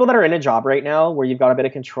for people that are in a job right now where you've got a bit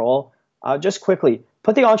of control, just quickly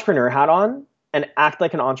put the entrepreneur hat on and act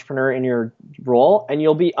like an entrepreneur in your role, and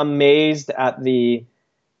you'll be amazed at the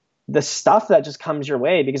stuff that just comes your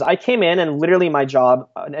way. Because I came in and literally my job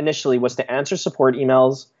initially was to answer support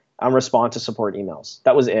emails and respond to support emails.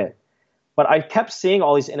 That was it. But I kept seeing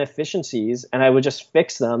all these inefficiencies, and I would just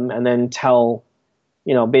fix them and then tell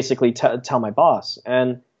my boss.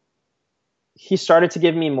 And he started to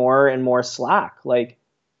give me more and more slack, and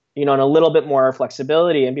a little bit more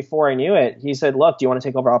flexibility. And before I knew it, he said, look, do you want to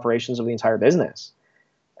take over operations of the entire business?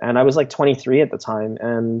 And I was like 23 at the time.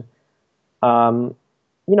 And,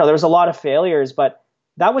 there was a lot of failures, but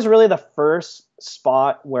that was really the first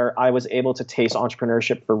spot where I was able to taste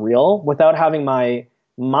entrepreneurship for real without having my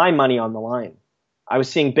money on the line. I was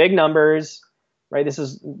seeing big numbers, right? This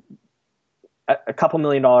is a couple $1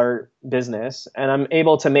 million business, and I'm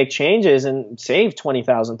able to make changes and save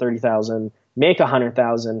 20,000, 30,000, make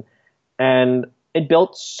 100,000. And it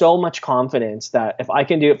built so much confidence that if I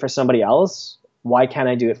can do it for somebody else, why can't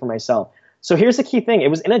I do it for myself? So here's the key thing. It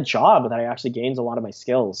was in a job that I actually gained a lot of my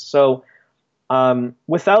skills. So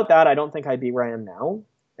without that, I don't think I'd be where I am now.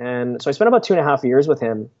 And so I spent about 2.5 years with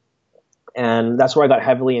him. And that's where I got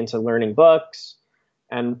heavily into learning books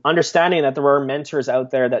and understanding that there were mentors out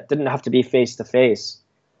there that didn't have to be face-to-face.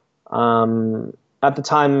 At the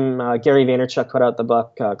time, Gary Vaynerchuk put out the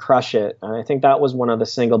book, Crush It. And I think that was one of the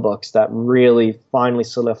single books that really finally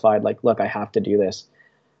solidified, look, I have to do this.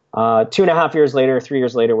 2.5 years later, 3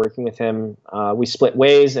 years later, working with him, we split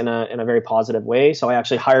ways in a very positive way. So I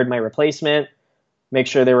actually hired my replacement, make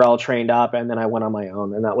sure they were all trained up, and then I went on my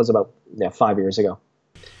own. And that was about 5 years ago.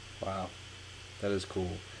 Wow. That is cool.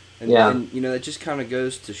 And that just kind of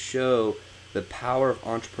goes to show the power of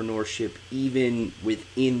entrepreneurship even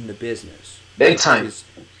within the business. Big time.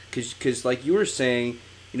 Because like you were saying,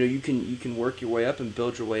 you can work your way up and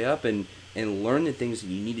build your way up and learn the things that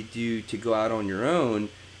you need to do to go out on your own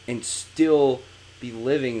and still be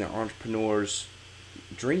living the entrepreneur's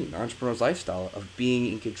dream, the entrepreneur's lifestyle of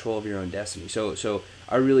being in control of your own destiny. So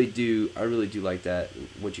I really do like that,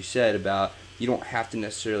 what you said about you don't have to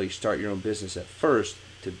necessarily start your own business at first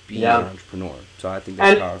to be an entrepreneur. So I think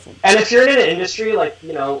that's powerful. And if you're in an industry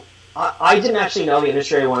I didn't actually know the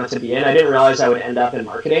industry I wanted to be in. I didn't realize I would end up in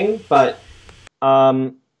marketing. But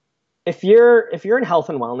if you're in health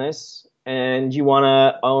and wellness and you want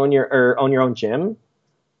to own your own gym,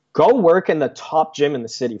 go work in the top gym in the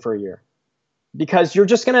city for a year, because you're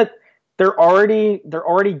just gonna. They're already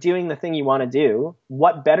doing the thing you want to do.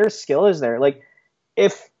 What better skill is there? Like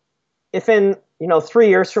if in 3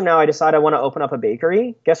 years from now I decide I want to open up a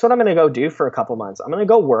bakery, guess what I'm going to go do for a couple months? I'm going to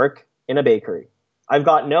go work in a bakery. I've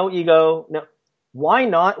got no ego. No, why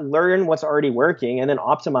not learn what's already working and then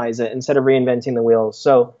optimize it instead of reinventing the wheel?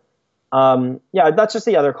 So, that's just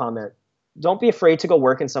the other comment. don't be afraid to go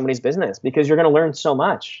work in somebody's business, because you're going to learn so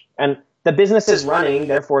much. And the business is running,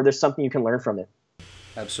 therefore there's something you can learn from it.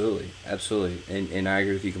 Absolutely, absolutely, and I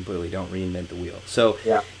agree with you completely. Don't reinvent the wheel. So,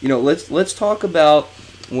 yeah, let's talk about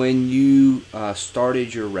when you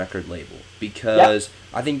started your record label, because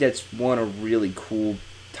I think that's a really cool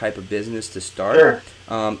type of business to start. Sure.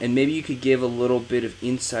 And maybe you could give a little bit of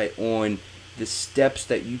insight on the steps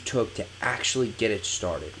that you took to actually get it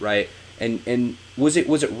started, right? And was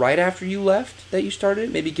it right after you left that you started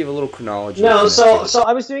it? Maybe give a little chronology. No, so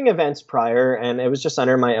I was doing events prior, and it was just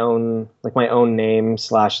under my own name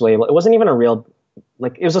 / label. It wasn't even a real,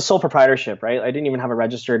 it was a sole proprietorship, right? I didn't even have a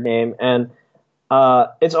registered name, and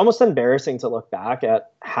it's almost embarrassing to look back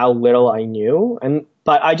at how little I knew,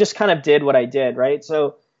 but I just kind of did what I did, right?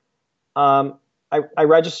 So I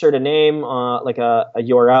registered a name, like a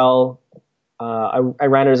URL. I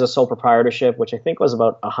ran it as a sole proprietorship, which I think was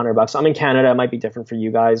about $100. I'm in Canada. It might be different for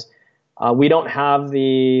you guys. We don't have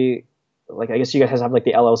I guess you guys have like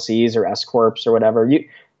the LLCs or S corps or whatever.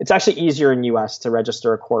 It's actually easier in US to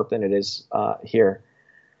register a corp than it is here.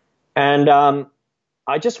 And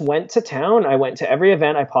I just went to town. I went to every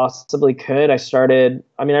event I possibly could. I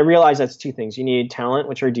realized that's two things. You need talent,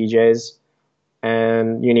 which are DJs,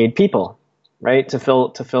 and you need people, right, to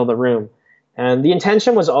fill the room. And the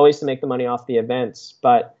intention was always to make the money off the events,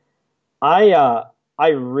 but I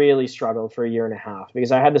really struggled for a year and a half,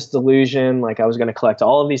 because I had this delusion like I was going to collect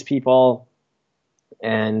all of these people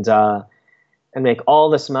and make all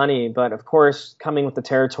this money. But of course, coming with the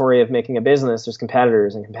territory of making a business, there's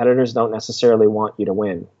competitors, and competitors don't necessarily want you to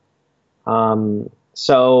win.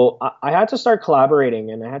 So I had to start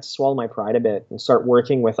collaborating, and I had to swallow my pride a bit and start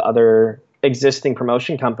working with other existing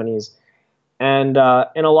promotion companies. And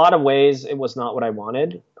in a lot of ways, it was not what I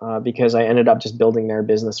wanted, because I ended up just building their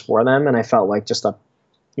business for them, and I felt like just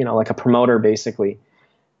like a promoter basically.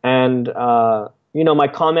 And my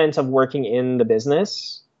comment of working in the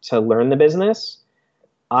business to learn the business,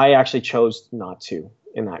 I actually chose not to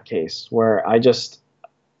in that case, where I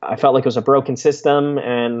felt like it was a broken system,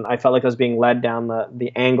 and I felt like I was being led down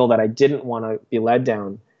the angle that I didn't want to be led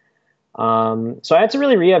down. So I had to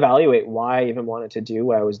really reevaluate why I even wanted to do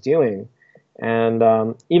what I was doing.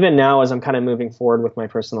 And even now, as I'm kind of moving forward with my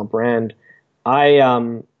personal brand, I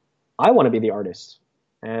want to be the artist.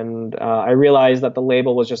 And I realized that the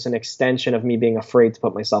label was just an extension of me being afraid to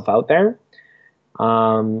put myself out there.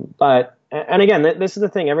 And again, this is the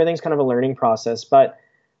thing, everything's kind of a learning process, but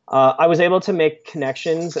I was able to make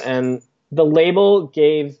connections, and the label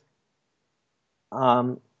gave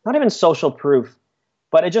not even social proof,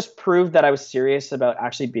 but it just proved that I was serious about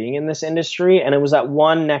actually being in this industry. And it was that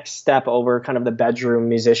one next step over kind of the bedroom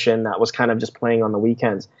musician that was kind of just playing on the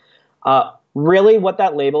weekends. Really what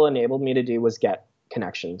that label enabled me to do was get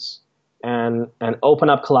connections and open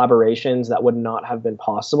up collaborations that would not have been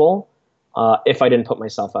possible if I didn't put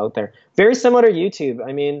myself out there. Very similar to YouTube.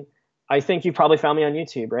 I mean, I think you probably found me on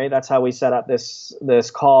YouTube, right? That's how we set up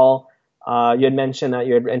this call. You had mentioned that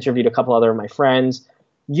you had interviewed a couple other of my friends.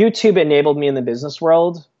 YouTube enabled me in the business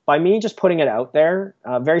world by me just putting it out there,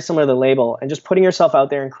 very similar to the label, and just putting yourself out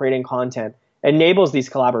there and creating content enables these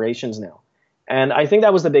collaborations now. And I think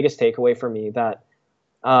that was the biggest takeaway for me, that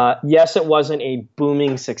yes, it wasn't a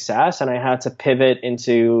booming success, and I had to pivot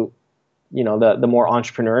into the more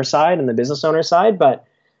entrepreneur side and the business owner side, but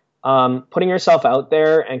putting yourself out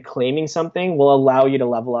there and claiming something will allow you to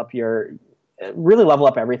level up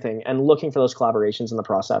everything, and looking for those collaborations in the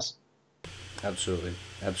process. Absolutely.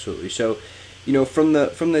 So, from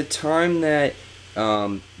the time that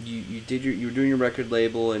you were doing your record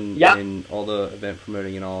label and all the event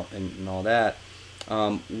promoting and all that,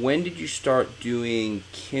 when did you start doing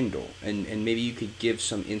Kindle? And maybe you could give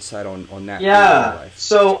some insight on that. Yeah.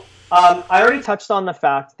 So I already touched on the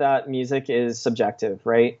fact that music is subjective,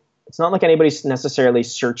 right? It's not like anybody's necessarily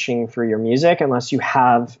searching for your music unless you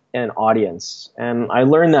have an audience. And I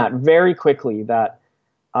learned that very quickly, that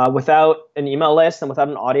without an email list and without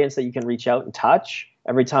an audience that you can reach out and touch,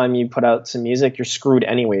 every time you put out some music, you're screwed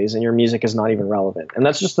anyways, and your music is not even relevant. And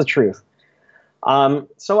that's just the truth.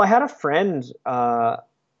 So I had a friend, God,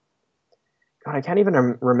 I can't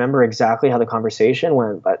even remember exactly how the conversation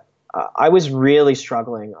went, but I was really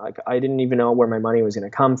struggling. Like, I didn't even know where my money was going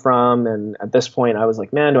to come from. And at this point I was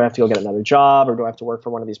like, man, do I have to go get another job, or do I have to work for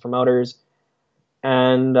one of these promoters?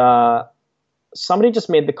 And somebody just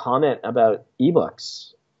made the comment about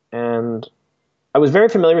ebooks. And I was very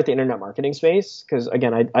familiar with the internet marketing space, because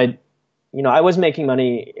again, I was making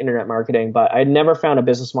money internet marketing, but I'd never found a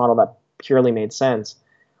business model that purely made sense.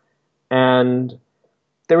 And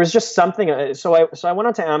there was just something. So I went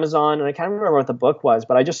onto Amazon, and I can't remember what the book was,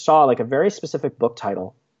 but I just saw like a very specific book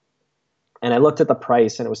title. and I looked at the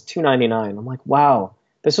price and it was $2.99. I'm like, wow,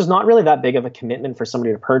 this is not really that big of a commitment for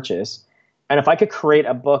somebody to purchase. And if I could create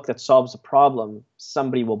a book that solves a problem,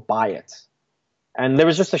 somebody will buy it. And there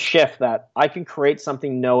was just a shift that I can create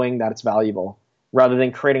something knowing that it's valuable rather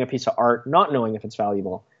than creating a piece of art not knowing if it's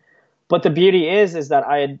valuable. But the beauty is that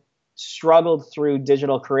I had struggled through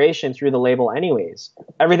digital creation through the label anyways.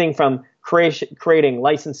 Everything from creating,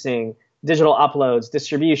 licensing, digital uploads,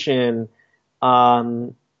 distribution,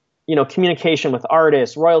 communication with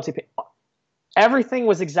artists, royalty. Everything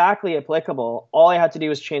was exactly applicable. All I had to do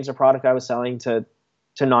was change the product I was selling to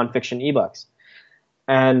nonfiction ebooks.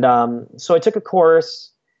 And so I took a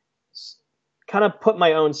course, kind of put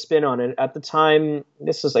my own spin on it. At the time,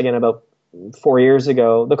 this was again about 4 years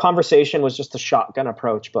ago, the conversation was just a shotgun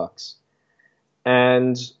approach books.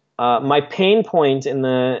 And my pain point in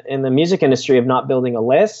the music industry of not building a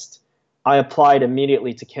list, I applied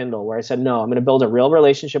immediately to Kindle, where I said, no, I'm going to build a real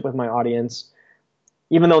relationship with my audience,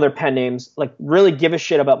 even though they're pen names, like really give a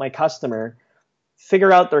shit about my customer,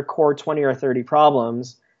 figure out their core 20 or 30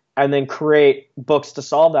 problems, and then create books to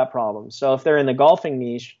solve that problem. So if they're in the golfing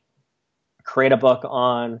niche, create a book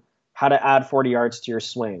on how to add 40 yards to your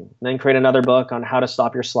swing, and then create another book on how to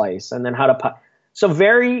stop your slice, and then how to putt. So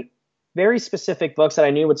very, very specific books that I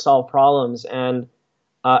knew would solve problems. And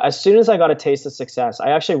as soon as I got a taste of success,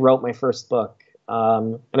 I actually wrote my first book.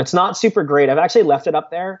 And it's not super great. I've actually left it up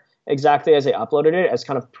there exactly as I uploaded it as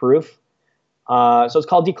kind of proof. So it's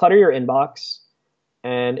called Declutter Your Inbox.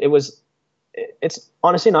 And it's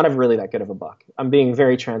honestly not really that good of a book. I'm being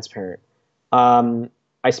very transparent.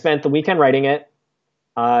 I spent the weekend writing it.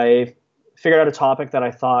 I figured out a topic that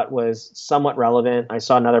I thought was somewhat relevant. I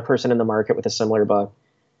saw another person in the market with a similar book,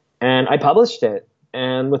 and I published it.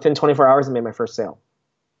 And within 24 hours, I made my first sale.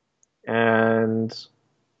 And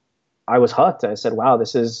I was hooked. I said, wow,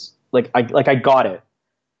 this is I got it.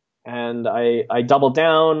 And I doubled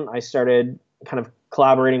down. I started kind of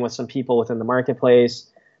collaborating with some people within the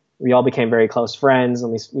marketplace. We all became very close friends,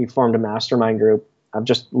 and we formed a mastermind group of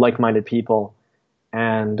just like-minded people.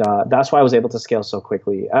 And that's why I was able to scale so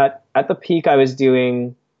quickly. At the peak, I was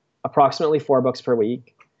doing approximately 4 books per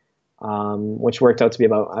week, which worked out to be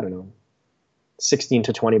about, 16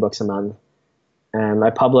 to 20 books a month. And I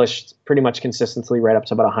published pretty much consistently right up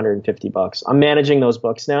to about 150 books. I'm managing those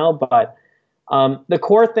books now, but the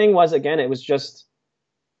core thing was, again, it was just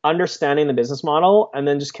understanding the business model and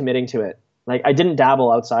then just committing to it. Like, I didn't dabble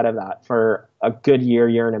outside of that for a good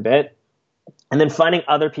year and a bit. And then finding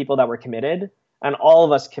other people that were committed, and all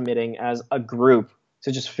of us committing as a group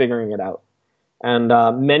to just figuring it out. And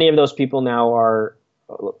many of those people now are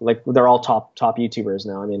they're all top YouTubers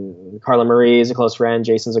now. I mean, Carla Marie is a close friend.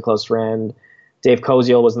 Jason's a close friend. Dave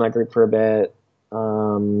Koziel was in that group for a bit.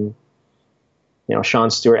 Sean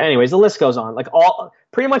Stewart. Anyways, the list goes on.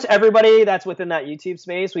 Pretty much everybody that's within that YouTube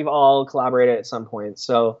space, we've all collaborated at some point.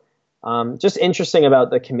 So just interesting about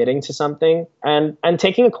the committing to something and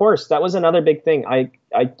taking a course. That was another big thing. I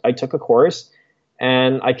took a course.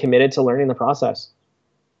 And I committed to learning the process.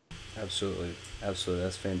 Absolutely.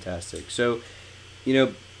 That's fantastic. So,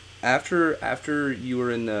 after you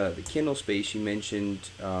were in the Kindle space, you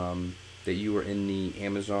mentioned that you were in the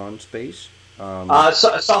Amazon space.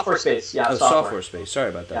 Software space. Yeah. Software space. Sorry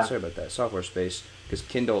about that. Software space, because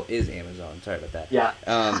Kindle is Amazon. Sorry about that. Yeah.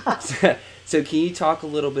 So can you talk a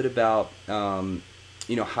little bit about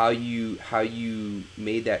how you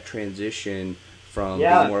made that transition from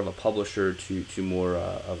being more of a publisher to more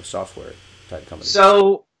of a software type company?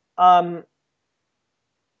 So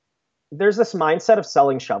there's this mindset of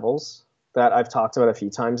selling shovels that I've talked about a few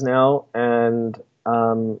times now. And,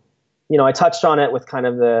 I touched on it with kind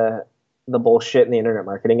of the bullshit in the internet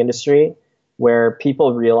marketing industry, where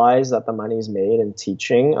people realize that the money's made in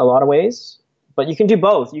teaching a lot of ways. But you can do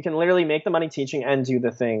both. You can literally make the money teaching and do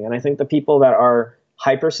the thing. And I think the people that are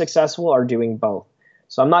hyper successful are doing both.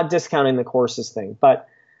 So I'm not discounting the courses thing, but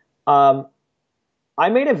I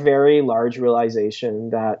made a very large realization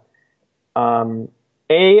that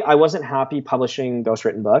I wasn't happy publishing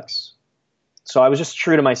ghostwritten books. So I was just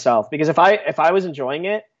true to myself, because if I was enjoying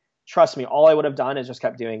it, trust me, all I would have done is just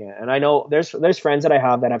kept doing it. And I know there's friends that I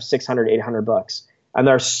have that have 600, 800 books, and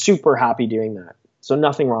they're super happy doing that. So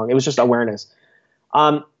nothing wrong. It was just awareness.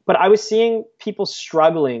 But I was seeing people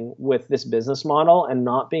struggling with this business model and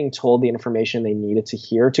not being told the information they needed to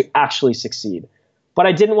hear to actually succeed. But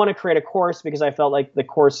I didn't want to create a course, because I felt like there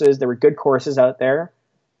were good courses out there.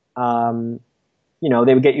 They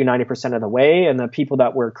would get you 90% of the way, and the people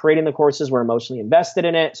that were creating the courses were emotionally invested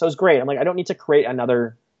in it. So it was great. I'm like, I don't need to create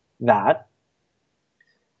another that.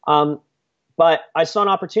 But I saw an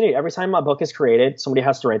opportunity. Every time a book is created, somebody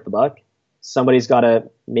has to write the book. Somebody's got to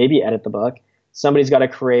maybe edit the book. Somebody's got to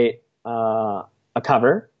create a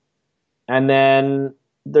cover. And then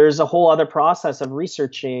there's a whole other process of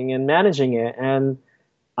researching and managing it. And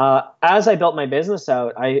as I built my business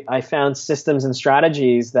out, I found systems and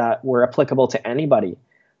strategies that were applicable to anybody.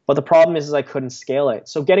 But the problem is I couldn't scale it.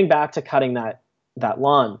 So getting back to cutting that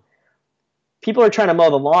lawn, people are trying to mow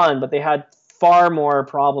the lawn, but they had far more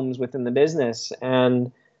problems within the business.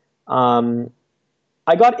 And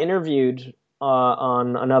I got interviewed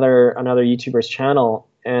on another YouTuber's channel,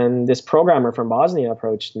 and this programmer from Bosnia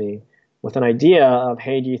approached me with an idea of,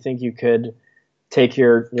 hey, do you think you could take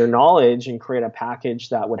your knowledge and create a package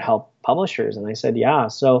that would help publishers? And I said, yeah.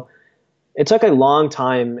 So it took a long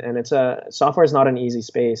time, and software is not an easy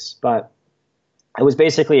space, but I was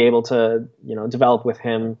basically able to, develop with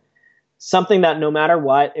him something that no matter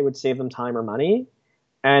what, it would save them time or money.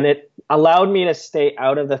 And it allowed me to stay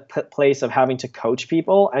out of the place of having to coach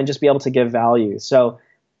people and just be able to give value. So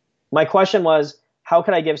my question was, how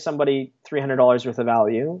could I give somebody $300 worth of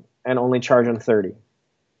value and only charge them $30?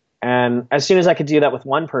 And as soon as I could do that with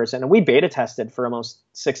one person, and we beta tested for almost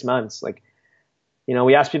 6 months,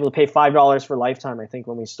 we asked people to pay $5 for lifetime, I think,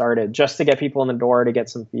 when we started, just to get people in the door to get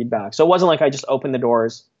some feedback. So it wasn't like I just opened the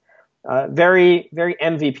doors. Very, very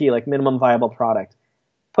MVP, like minimum viable product.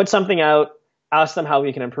 Put something out, asked them how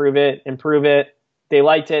we can improve it. They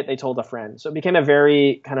liked it. They told a friend. So it became a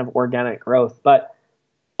very kind of organic growth. But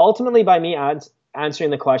ultimately, by me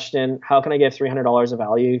answering the question, how can I give $300 of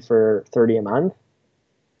value for $30 a month?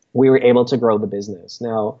 We were able to grow the business.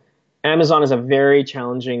 Now, Amazon is a very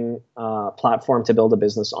challenging platform to build a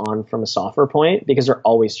business on from a software point, because they're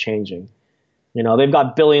always changing. They've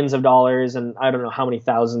got billions of dollars and I don't know how many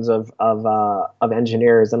thousands of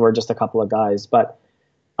engineers, and we're just a couple of guys. But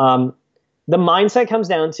the mindset comes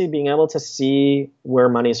down to being able to see where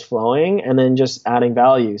money's flowing and then just adding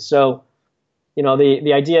value. So,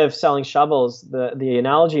 the idea of selling shovels, the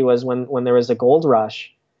analogy was when there was a gold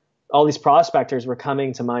rush, all these prospectors were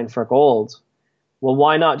coming to mine for gold. Well,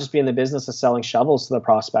 why not just be in the business of selling shovels to the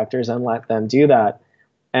prospectors and let them do that?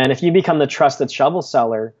 And if you become the trusted shovel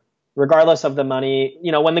seller, regardless of the money,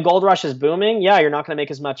 when the gold rush is booming, yeah, you're not going to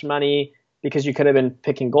make as much money because you could have been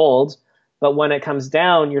picking gold. But when it comes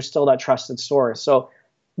down, you're still that trusted source. So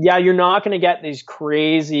yeah, you're not going to get these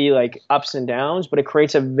crazy ups and downs, but it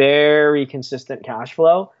creates a very consistent cash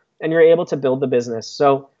flow, and you're able to build the business.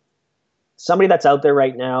 So somebody that's out there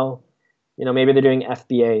right now, maybe they're doing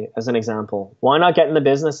FBA as an example. Why not get in the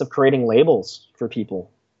business of creating labels for people?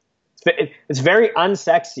 It's very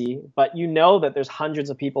unsexy, but that there's hundreds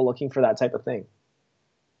of people looking for that type of thing.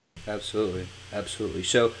 Absolutely.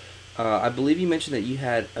 So I believe you mentioned that you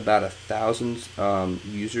had about 1,000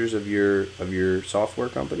 users of your software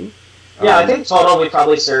company. Yeah, I think total we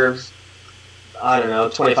probably serve,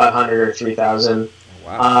 2,500 or 3,000.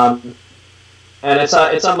 Wow. And it's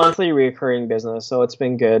a monthly recurring business, so it's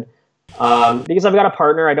been good. Because I've got a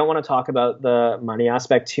partner, I don't want to talk about the money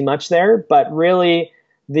aspect too much there, but really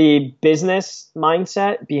the business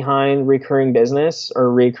mindset behind recurring business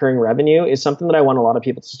or recurring revenue is something that I want a lot of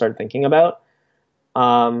people to start thinking about.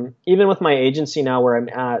 Even with my agency now where I'm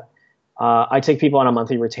at, I take people on a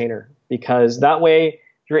monthly retainer, because that way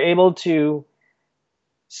you're able to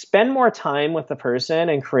spend more time with the person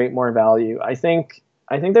and create more value. I think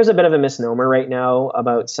there's a bit of a misnomer right now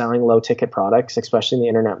about selling low ticket products, especially in the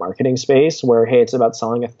internet marketing space, where, hey, it's about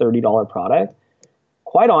selling a $30 product.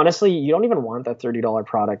 Quite honestly, you don't even want that $30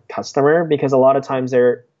 product customer, because a lot of times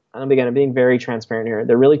I'm being very transparent here,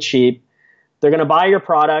 they're really cheap. They're going to buy your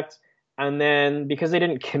product, and then because they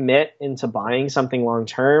didn't commit into buying something long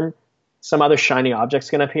term, some other shiny object's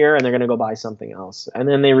going to appear and they're going to go buy something else. And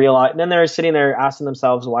then they're sitting there asking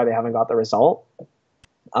themselves why they haven't got the result.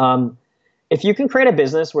 If you can create a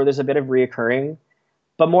business where there's a bit of reoccurring,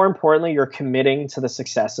 but more importantly, you're committing to the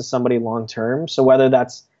success of somebody long term. So whether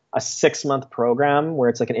that's a 6-month program where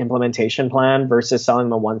it's like an implementation plan versus selling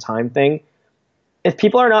them a one-time thing, if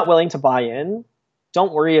people are not willing to buy in,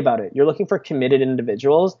 don't worry about it. You're looking for committed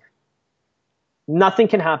individuals. Nothing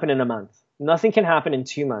can happen in a month. Nothing can happen in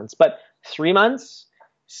 2 months. But 3 months,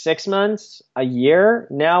 6 months, a year,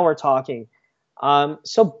 now we're talking.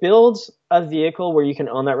 So build a vehicle where you can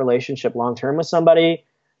own that relationship long-term with somebody,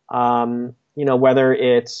 whether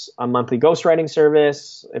it's a monthly ghostwriting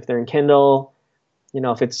service, if they're in Kindle,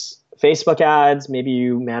 if it's Facebook ads, maybe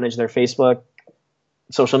you manage their Facebook,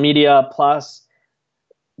 social media plus.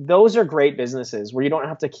 Those are great businesses where you don't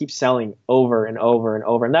have to keep selling over and over and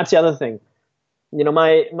over. And that's the other thing.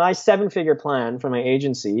 My 7-figure plan for my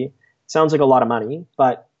agency sounds like a lot of money,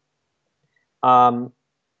 but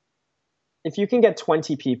if you can get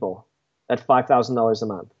 20 people at $5,000 a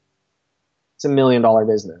month, it's $1 million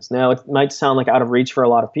business. Now, it might sound like out of reach for a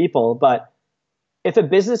lot of people, but if a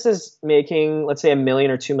business is making, let's say, $1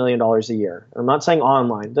 million or $2 million a year, I'm not saying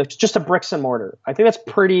online, that's just a bricks and mortar. I think that's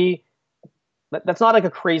not like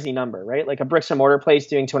a crazy number, right? Like a bricks and mortar place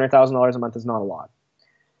doing $200,000 a month is not a lot.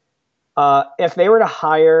 If they were to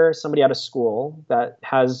hire somebody out of school that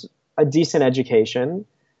has a decent education,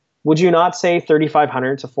 would you not say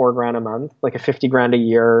 $3,500 to $4,000 a month, like a $50,000 a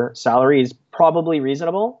year salary is probably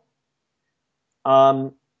reasonable?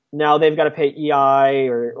 Now they've got to pay EI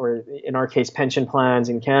or in our case, pension plans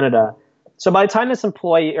in Canada. So by the time this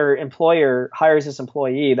employer hires this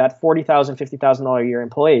employee, that $40,000, $50,000 a year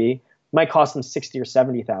employee might cost them $60,000 or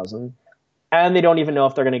 $70,000, and they don't even know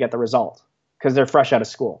if they're going to get the result because they're fresh out of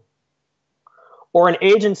school. Or an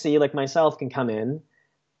agency like myself can come in.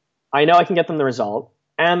 I know I can get them the result,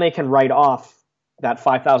 and they can write off that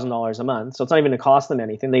 $5,000 a month. So it's not even going to cost them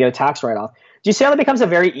anything. They get a tax write-off. Do you see how that becomes a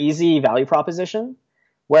very easy value proposition?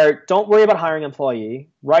 Where don't worry about hiring an employee,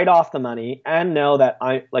 write off the money, and know that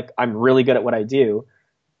I'm really good at what I do.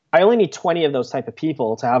 I only need 20 of those type of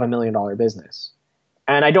people to have $1 million business.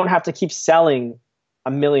 And I don't have to keep selling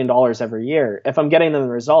 $1 million every year. If I'm getting them the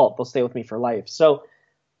result, they'll stay with me for life. So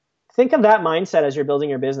think of that mindset as you're building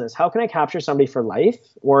your business. How can I capture somebody for life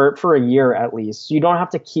or for a year at least? So you don't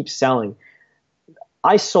have to keep selling.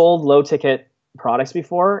 I sold low ticket products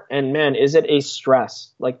before, and man, is it a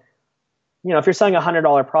stress. Like, if you're selling a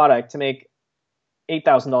 $100 product to make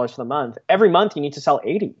 $8,000 for the month, every month you need to sell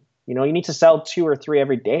 80. You need to sell 2 or 3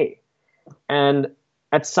 every day. And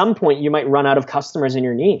at some point you might run out of customers in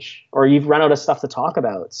your niche, or you've run out of stuff to talk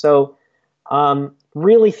about. So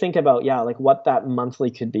really think about, what that monthly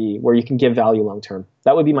could be where you can give value long term.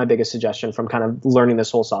 That would be my biggest suggestion from kind of learning this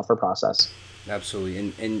whole software process.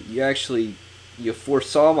 Absolutely. And you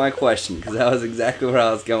foresaw my question, because that was exactly where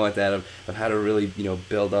I was going with that, of how to really,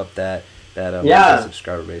 build up that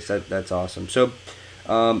subscriber base. That's awesome. So,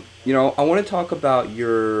 I want to talk about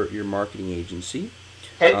your marketing agency.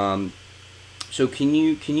 Okay. So can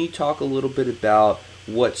you talk a little bit about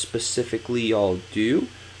what specifically y'all do,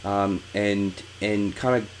 and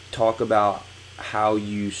kind of talk about how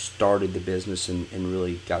you started the business and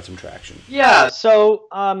really got some traction? Yeah. So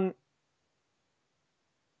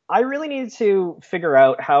I really needed to figure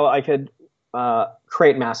out how I could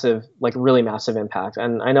create really massive impact.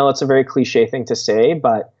 And I know it's a very cliche thing to say,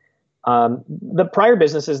 but the prior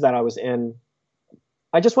businesses that I was in,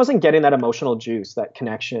 I just wasn't getting that emotional juice, that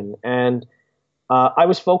connection. And I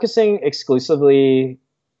was focusing exclusively,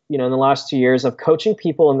 in the last 2 years, of coaching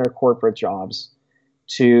people in their corporate jobs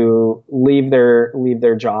to leave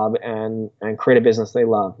their job and create a business they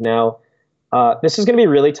love. Now, this is going to be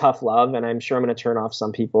really tough love, and I'm sure I'm going to turn off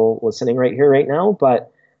some people listening right here, right now.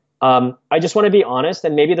 But I just want to be honest,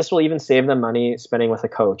 and maybe this will even save them money spending with a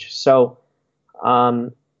coach. So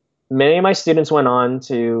many of my students went on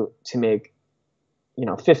to make,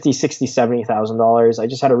 $50,000, $60,000, $70,000. I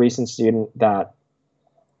just had a recent student that,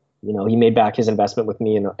 he made back his investment with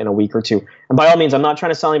me in a week or two. And by all means, I'm not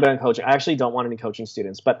trying to sell anybody on coaching. I actually don't want any coaching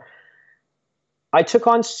students, but I took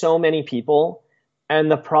on so many people.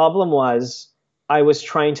 And the problem was I was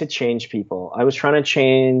trying to change people. I was trying to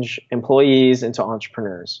change employees into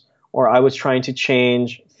entrepreneurs, or I was trying to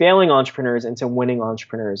change failing entrepreneurs into winning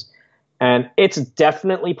entrepreneurs. And it's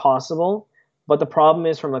definitely possible. But the problem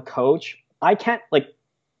is, from a coach, I can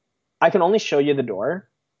only show you the door.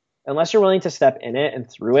 Unless you're willing to step in it and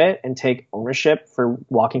through it and take ownership for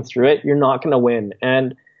walking through it, you're not going to win.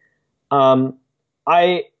 And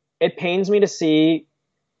it pains me to see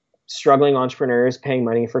struggling entrepreneurs paying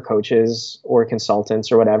money for coaches or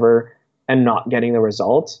consultants or whatever and not getting the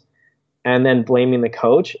results, and then blaming the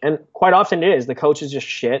coach. And quite often it is. The coach is just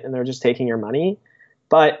shit and they're just taking your money.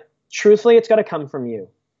 But truthfully, it's got to come from you.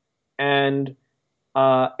 And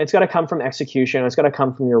it's got to come from execution. It's got to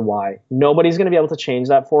come from your why. Nobody's going to be able to change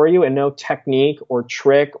that for you, and no technique or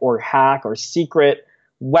trick or hack or secret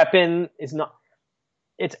weapon is not.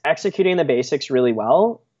 It's executing the basics really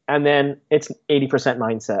well, and then it's 80%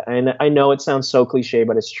 mindset. And I know it sounds so cliche,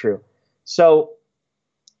 but it's true. So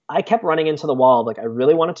I kept running into the wall. Like, I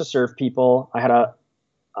really wanted to serve people. I had a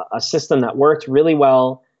system that worked really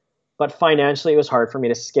well, but financially it was hard for me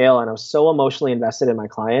to scale, and I was so emotionally invested in my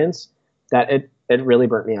clients that it really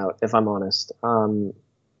burnt me out, if I'm honest. To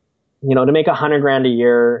make $100,000 a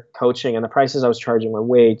year coaching, and the prices I was charging were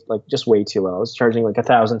way too low. I was charging like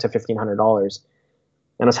 $1,000 to $1,500,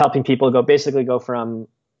 and I was helping people go from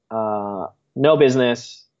no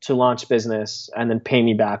business to launch business, and then pay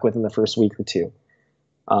me back within the first week or two.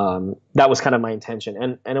 That was kind of my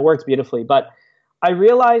intention, and it worked beautifully. But I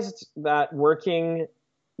realized that working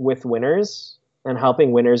with winners and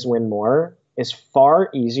helping winners win more is far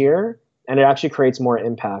easier, and it actually creates more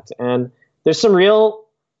impact. And there's some real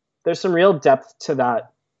depth to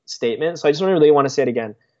that statement. So I just really want to say it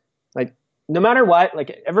again. Like, no matter what,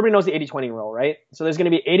 like, everybody knows the 80-20 rule, right? So there's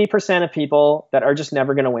going to be 80% of people that are just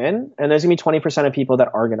never going to win, and there's going to be 20% of people that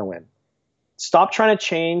are going to win. Stop trying to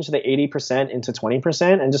change the 80% into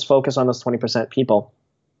 20% and just focus on those 20% people.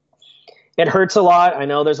 It hurts a lot. I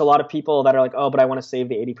know there's a lot of people that are like, oh, but I want to save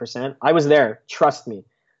the 80%. I was there, trust me.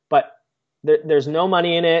 But there's no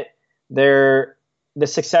money in it. The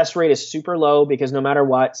success rate is super low because no matter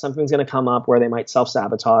what, something's going to come up where they might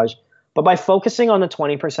self-sabotage. But by focusing on the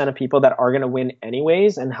 20% of people that are going to win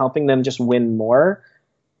anyways and helping them just win more,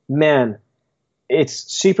 man, it's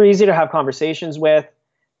super easy to have conversations with.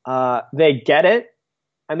 They get it,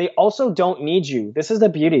 and they also don't need you. This is the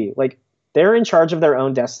beauty. Like, they're in charge of their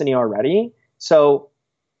own destiny already. So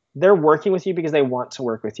they're working with you because they want to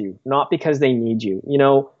work with you, not because they need you. You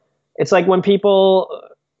know, it's like when people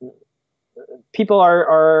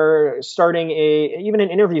are starting even an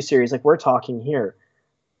interview series like we're talking here.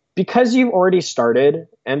 Because you've already started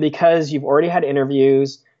and because you've already had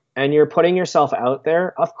interviews and you're putting yourself out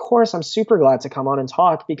there, of course, I'm super glad to come on and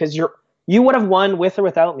talk because you would have won with or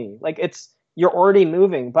without me. Like, you're already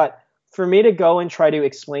moving. But for me to go and try to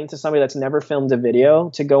explain to somebody that's never filmed a video,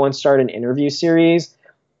 to go and start an interview series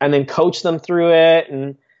and then coach them through it,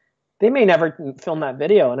 and they may never film that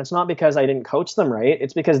video. And it's not because I didn't coach them right.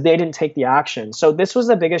 It's because they didn't take the action. So this was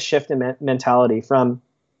the biggest shift in mentality from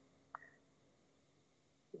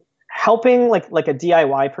helping like a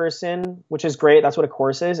DIY person, which is great. That's what a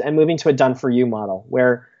course is, and moving to a done for you model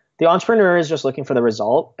where the entrepreneur is just looking for the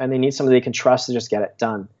result and they need somebody they can trust to just get it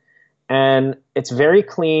done. And it's very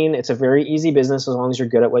clean. It's a very easy business as long as you're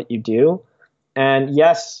good at what you do. And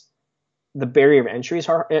yes, the barrier of entry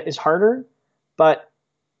is harder, but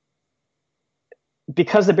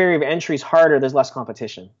because the barrier of entry is harder, there's less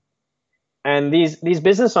competition. And these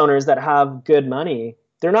business owners that have good money,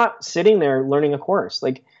 they're not sitting there learning a course.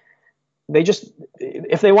 Like,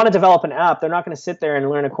 if they want to develop an app, they're not going to sit there and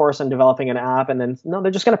learn a course on developing an app. And then, no,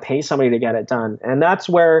 they're just going to pay somebody to get it done. And that's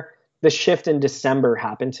where the shift in December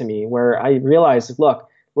happened to me, where I realized, look,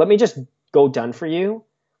 let me just go done for you.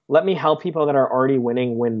 Let me help people that are already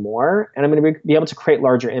winning win more. And I'm going to be able to create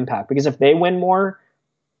larger impact, because if they win more,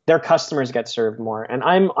 their customers get served more. And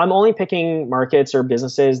I'm only picking markets or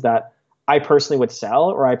businesses that I personally would sell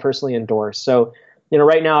or I personally endorse. So,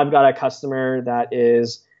 right now I've got a customer that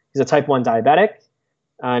he's a type 1 diabetic,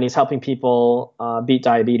 and he's helping people beat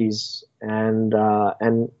diabetes and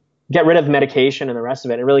get rid of medication and the rest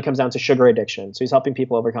of it. It really comes down to sugar addiction. So he's helping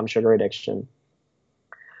people overcome sugar addiction.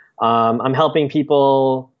 I'm helping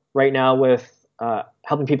people right now with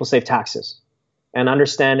helping people save taxes and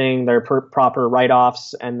understanding their proper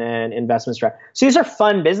write-offs and then investment strategy. So these are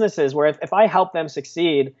fun businesses where if I help them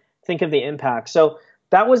succeed, think of the impact. So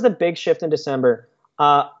that was the big shift in December.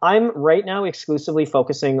 I'm right now exclusively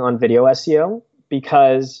focusing on video SEO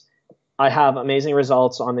because I have amazing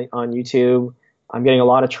results on YouTube. I'm getting a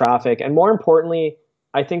lot of traffic. And more importantly,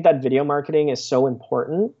 I think that video marketing is so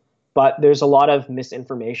important, but there's a lot of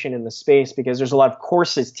misinformation in the space because there's a lot of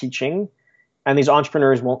courses teaching, and these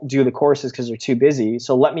entrepreneurs won't do the courses because they're too busy.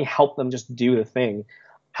 So let me help them just do the thing,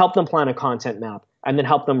 help them plan a content map, and then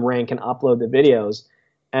help them rank and upload the videos.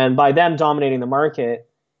 And by them dominating the market,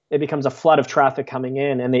 it becomes a flood of traffic coming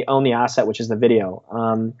in, and they own the asset, which is the video.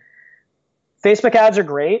 Facebook ads are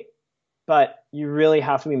great, but you really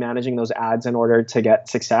have to be managing those ads in order to get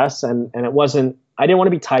success. And I didn't want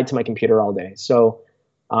to be tied to my computer all day. So,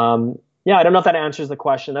 I don't know if that answers the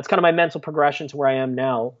question. That's kind of my mental progression to where I am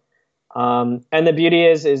now. And the beauty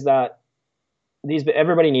is that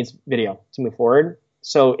everybody needs video to move forward.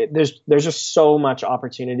 So there's just so much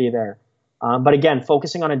opportunity there. But again,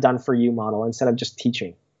 focusing on a done for you model instead of just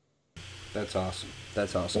teaching. That's awesome.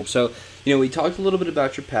 So, we talked a little bit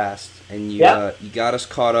about your past, and you got us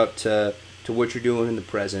caught up to what you're doing in the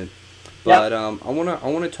present. But I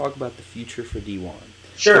want to talk about the future for Dewan.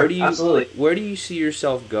 Sure, absolutely. Where do you see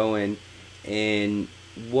yourself going, and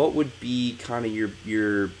what would be kind of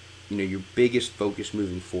your biggest focus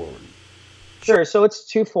moving forward? Sure. So it's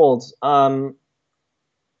twofold. I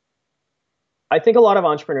think a lot of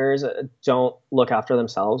entrepreneurs don't look after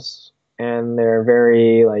themselves, and they're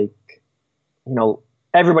very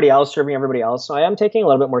everybody else serving everybody else. So I am taking a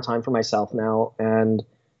little bit more time for myself now, and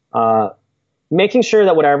making sure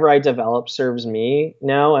that whatever I develop serves me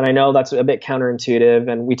now. And I know that's a bit counterintuitive,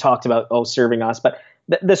 and we talked about serving us, but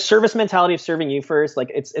the service mentality of serving you first,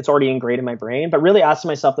 it's already ingrained in my brain. But really asking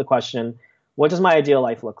myself the question, what does my ideal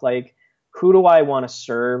life look like? Who do I want to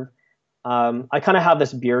serve? I kind of have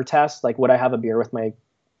this beer test, like, would I have a beer with my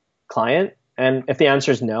client? And if the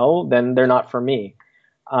answer is no, then they're not for me.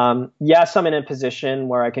 Yes, I'm in a position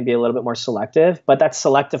where I can be a little bit more selective, but that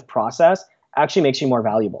selective process actually makes you more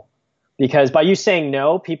valuable. Because by you saying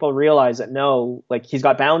no, people realize that no, like he's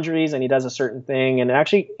got boundaries and he does a certain thing, and it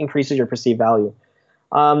actually increases your perceived value.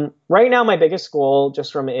 Right now, my biggest goal,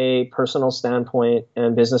 just from a personal standpoint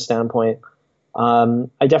and business standpoint, I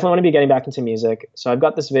definitely want to be getting back into music. So I've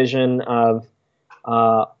got this vision of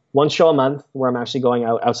one show a month where I'm actually going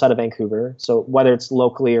outside of Vancouver. So whether it's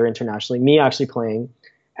locally or internationally, me actually playing,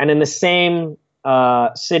 and in the same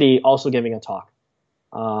city also giving a talk,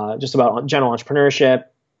 just about general entrepreneurship.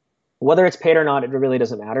 Whether it's paid or not, it really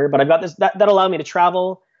doesn't matter. But I've got this that allows me to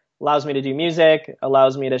travel, allows me to do music,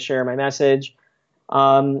 allows me to share my message.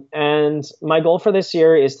 And my goal for this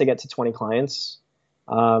year is to get to 20 clients.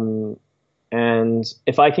 And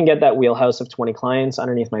if I can get that wheelhouse of 20 clients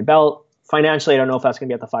underneath my belt, financially, I don't know if that's going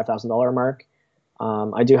to be at the $5,000 mark.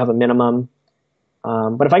 I do have a minimum.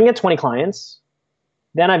 But if I can get 20 clients,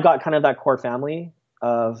 then I've got kind of that core family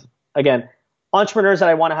of, again, entrepreneurs that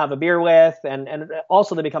I want to have a beer with, and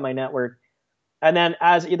also to become my network. And then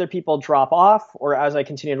as either people drop off or as I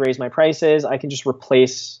continue to raise my prices, I can just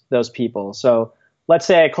replace those people. So let's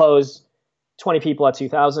say I close 20 people at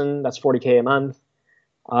 2,000, that's 40K a month.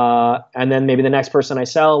 And then maybe the next person I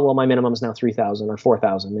sell, well, my minimum is now 3,000 or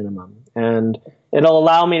 4,000 minimum. And it'll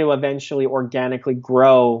allow me to eventually organically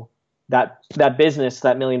grow that business,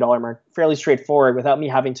 that $1 million mark, fairly straightforward without me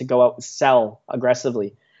having to go out and sell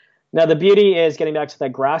aggressively. Now, the beauty is, getting back to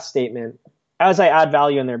that grass statement, as I add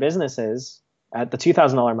value in their businesses at the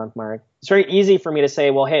 $2,000 month mark, it's very easy for me to say,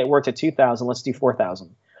 well, hey, it worked at 2,000, let's do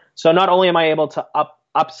 4,000. So not only am I able to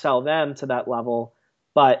upsell them to that level,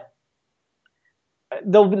 but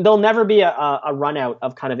there'll never be a run out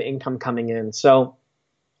of kind of income coming in. So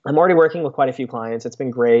I'm already working with quite a few clients. It's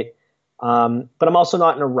been great. But I'm also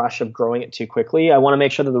not in a rush of growing it too quickly. I want to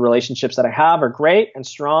make sure that the relationships that I have are great and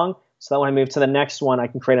strong, so that when I move to the next one, I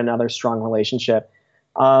can create another strong relationship.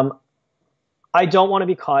 I don't want to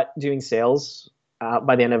be caught doing sales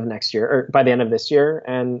by the end of next year, or by the end of this year.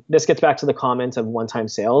 And this gets back to the comment of one-time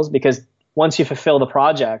sales, because once you fulfill the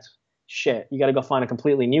project, shit, you got to go find a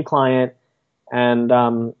completely new client. And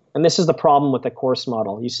this is the problem with the course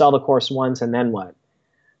model. You sell the course once, and then what?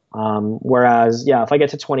 Whereas, yeah, if I get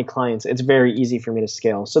to 20 clients, it's very easy for me to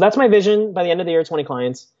scale. So that's my vision. By the end of the year, 20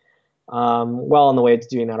 clients. Well on the way to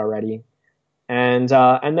doing that already. And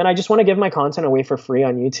then I just want to give my content away for free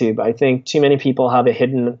on YouTube. I think too many people have a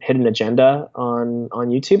hidden agenda on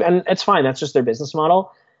YouTube, and it's fine. That's just their business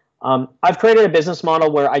model. I've created a business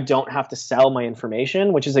model where I don't have to sell my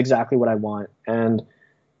information, which is exactly what I want. And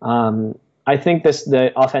I think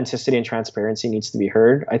the authenticity and transparency needs to be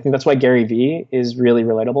heard. I think that's why Gary Vee is really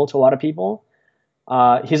relatable to a lot of people.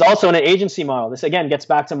 He's also in an agency model. This, again, gets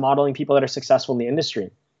back to modeling people that are successful in the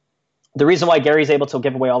industry. The reason why Gary's able to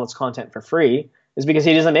give away all this content for free is because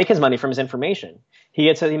he doesn't make his money from his information.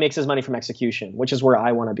 He makes his money from execution, which is where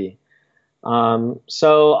I want to be. So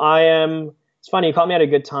it's funny, you caught me at a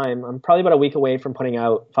good time. I'm probably about a week away from putting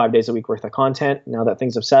out 5 days a week worth of content now that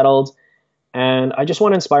things have settled. And I just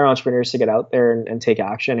want to inspire entrepreneurs to get out there and take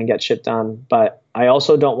action and get shit done. But I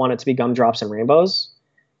also don't want it to be gumdrops and rainbows.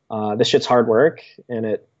 This shit's hard work, and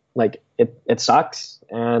it sucks.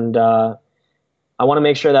 And I want to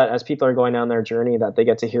make sure that as people are going down their journey, that they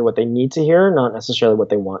get to hear what they need to hear, not necessarily what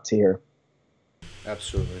they want to hear.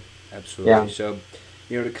 Absolutely. Yeah. So,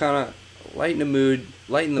 to kind of lighten the mood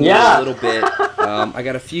a little bit, I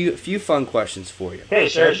got a few fun questions for you. Hey,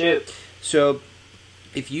 sure, shoot. So,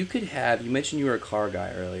 if you could have, you mentioned you were a car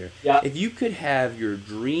guy earlier. Yeah. If you could have your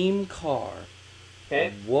dream car,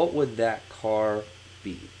 okay, what would that car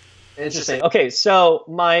be? Interesting. Okay, so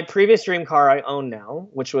my previous dream car I own now,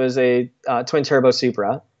 which was a twin turbo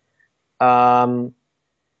Supra. God,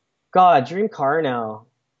 dream car now.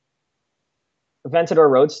 Aventador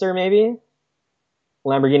Roadster, maybe?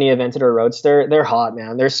 Lamborghini Aventador Roadster. They're hot,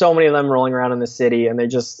 man. There's so many of them rolling around in the city, and they're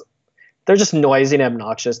just noisy and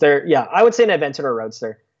obnoxious. I would say an Aventador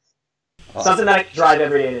Roadster. Awesome. Something that I can drive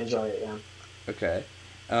every day and enjoy it, yeah. Okay.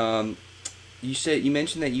 You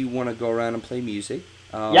mentioned that you want to go around and play music.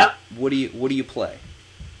 Yeah. What do you play?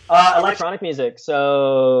 Electronic music,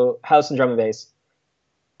 so house and drum and bass.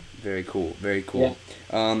 Very cool. Very cool.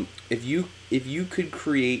 Yeah. If you could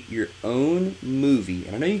create your own movie,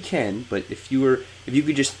 and I know you can, but if you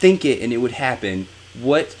could just think it and it would happen,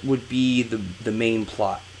 what would be the main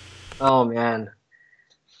plot? Oh man.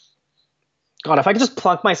 God, if I could just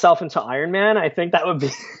plunk myself into Iron Man, I think that would be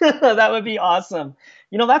that would be awesome.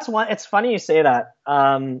 That's one. It's funny you say that.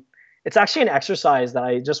 It's actually an exercise that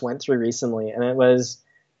I just went through recently, and it was,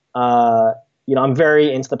 I'm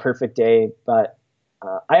very into the perfect day, but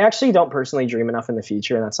I actually don't personally dream enough in the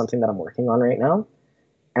future, and that's something that I'm working on right now.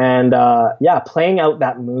 And playing out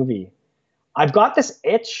that movie. I've got this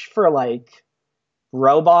itch for like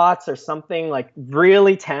robots or something like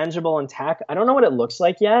really tangible and tech. I don't know what it looks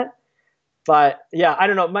like yet, but yeah, I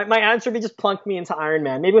don't know. My answer would be just plunk me into Iron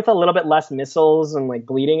Man, maybe with a little bit less missiles and like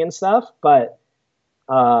bleeding and stuff. But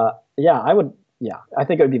I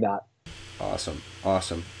think it would be that. Awesome.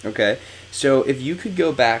 Awesome. Okay. So if you could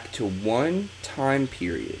go back to one time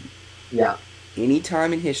period, any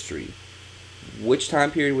time in history, which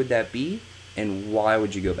time period would that be, and why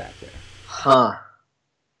would you go back there? Oh,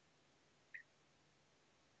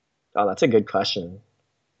 that's a good question.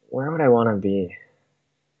 Where would I want to be?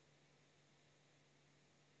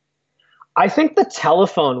 I think the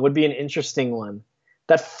telephone would be an interesting one.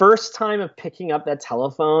 That first time of picking up that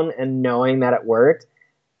telephone and knowing that it worked,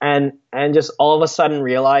 and just all of a sudden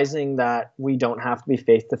realizing that we don't have to be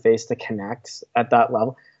face to face to connect at that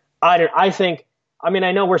level. I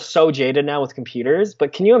know we're so jaded now with computers,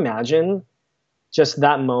 but can you imagine just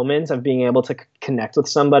that moment of being able to connect with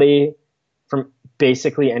somebody from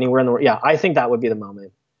basically anywhere in the world? Yeah, I think that would be the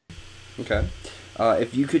moment. Okay.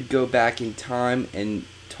 If you could go back in time and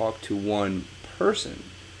talk to one person,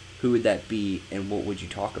 who would that be, and what would you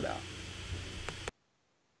talk about?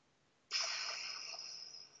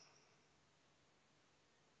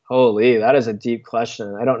 Holy, that is a deep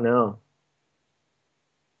question. I don't know.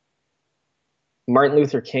 Martin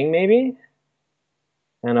Luther King, maybe?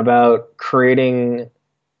 And about creating,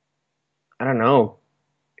 I don't know,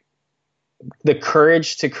 the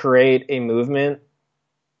courage to create a movement,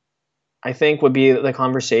 I think would be the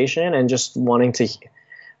conversation, and just wanting to,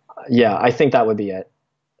 I think that would be it.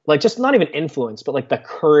 Like, just not even influence, but like the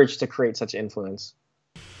courage to create such influence.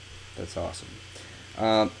 That's awesome.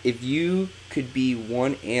 If you could be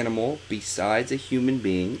one animal besides a human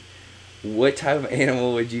being, what type of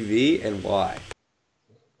animal would you be, and why?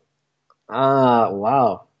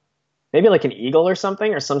 Wow. Maybe like an eagle or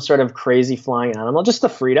something, or some sort of crazy flying animal. Just the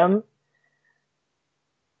freedom.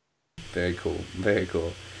 Very cool. Very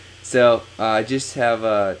cool. So I just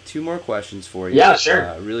have 2 more questions for you. Yeah,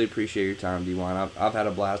 sure. Really appreciate your time, Dewan. I've had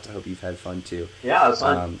a blast. I hope you've had fun too. Yeah, it was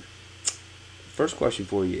fun. First question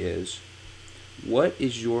for you is, what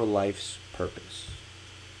is your life's purpose?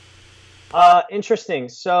 Interesting.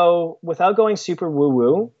 So without going super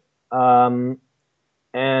woo-woo,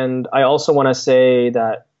 and I also want to say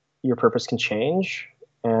that your purpose can change,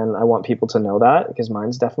 and I want people to know that, because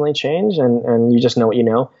mine's definitely changed, and you just know what you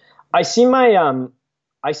know. I see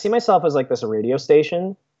myself as like this radio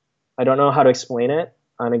station. I don't know how to explain it.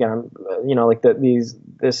 And again, like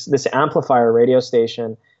this amplifier radio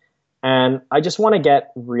station. And I just want to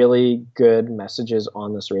get really good messages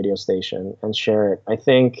on this radio station and share it, I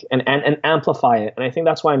think, and amplify it. And I think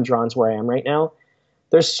that's why I'm drawn to where I am right now.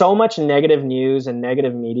 There's so much negative news and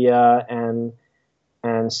negative media and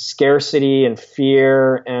scarcity and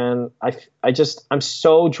fear. And I'm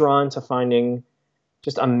so drawn to finding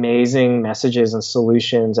just amazing messages and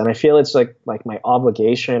solutions. And I feel it's like my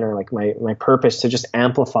obligation, or like my purpose, to just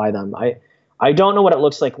amplify them. I don't know what it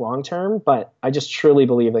looks like long term, but I just truly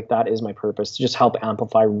believe like that is my purpose, to just help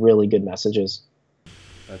amplify really good messages.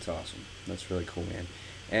 That's awesome. That's really cool, man.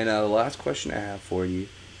 And the last question I have for you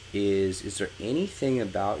is there anything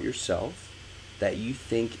about yourself that you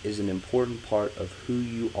think is an important part of who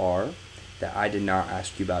you are that I did not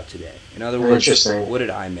ask you about today? In other words, what did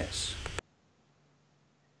I miss?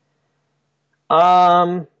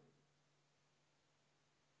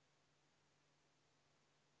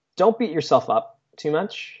 Don't beat yourself up too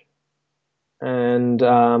much. And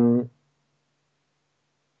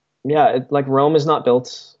like Rome is not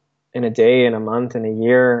built in a day, in a month, in a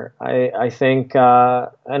year. I think,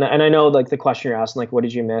 and I know like the question you're asking, like, what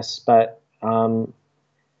did you miss? But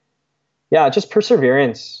just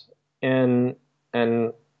perseverance, and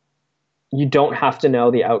you don't have to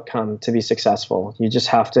know the outcome to be successful. You just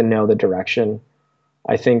have to know the direction.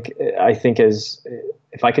 I think is,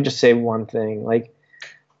 if I could just say one thing, like,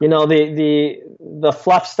 the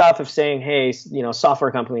fluff stuff of saying, hey, software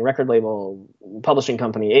company, record label, publishing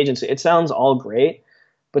company, agency, it sounds all great,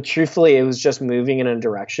 but truthfully, it was just moving in a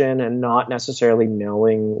direction and not necessarily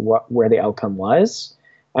knowing where the outcome was,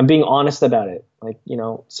 and being honest about it. Like,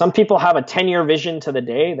 some people have a 10-year vision to the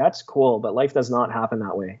day. That's cool, but life does not happen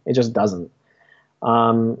that way. It just doesn't.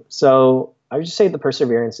 So I would just say the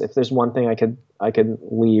perseverance. If there's one thing I could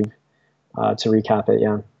leave to recap it,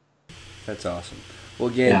 yeah. That's awesome. Well,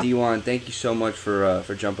 again, Dewan, thank you so much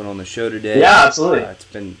for jumping on the show today. Yeah, absolutely. It's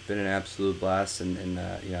been an absolute blast, and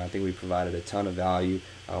I think we provided a ton of value.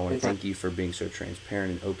 I want to thank you for being so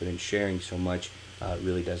transparent and open and sharing so much. It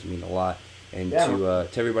really does mean a lot. And to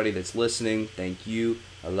everybody that's listening, thank you.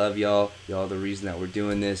 I love y'all. Y'all are the reason that we're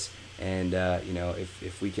doing this. And,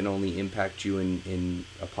 if we can only impact you in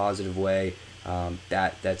a positive way,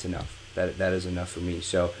 that's enough. That is enough for me.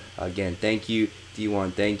 So, again, thank you.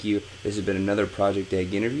 Dewan, thank you. This has been another Project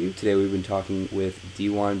Egg interview. Today we've been talking with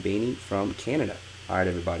Dewan Bayney from Canada. All right,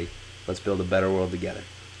 everybody. Let's build a better world together.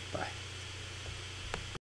 Bye.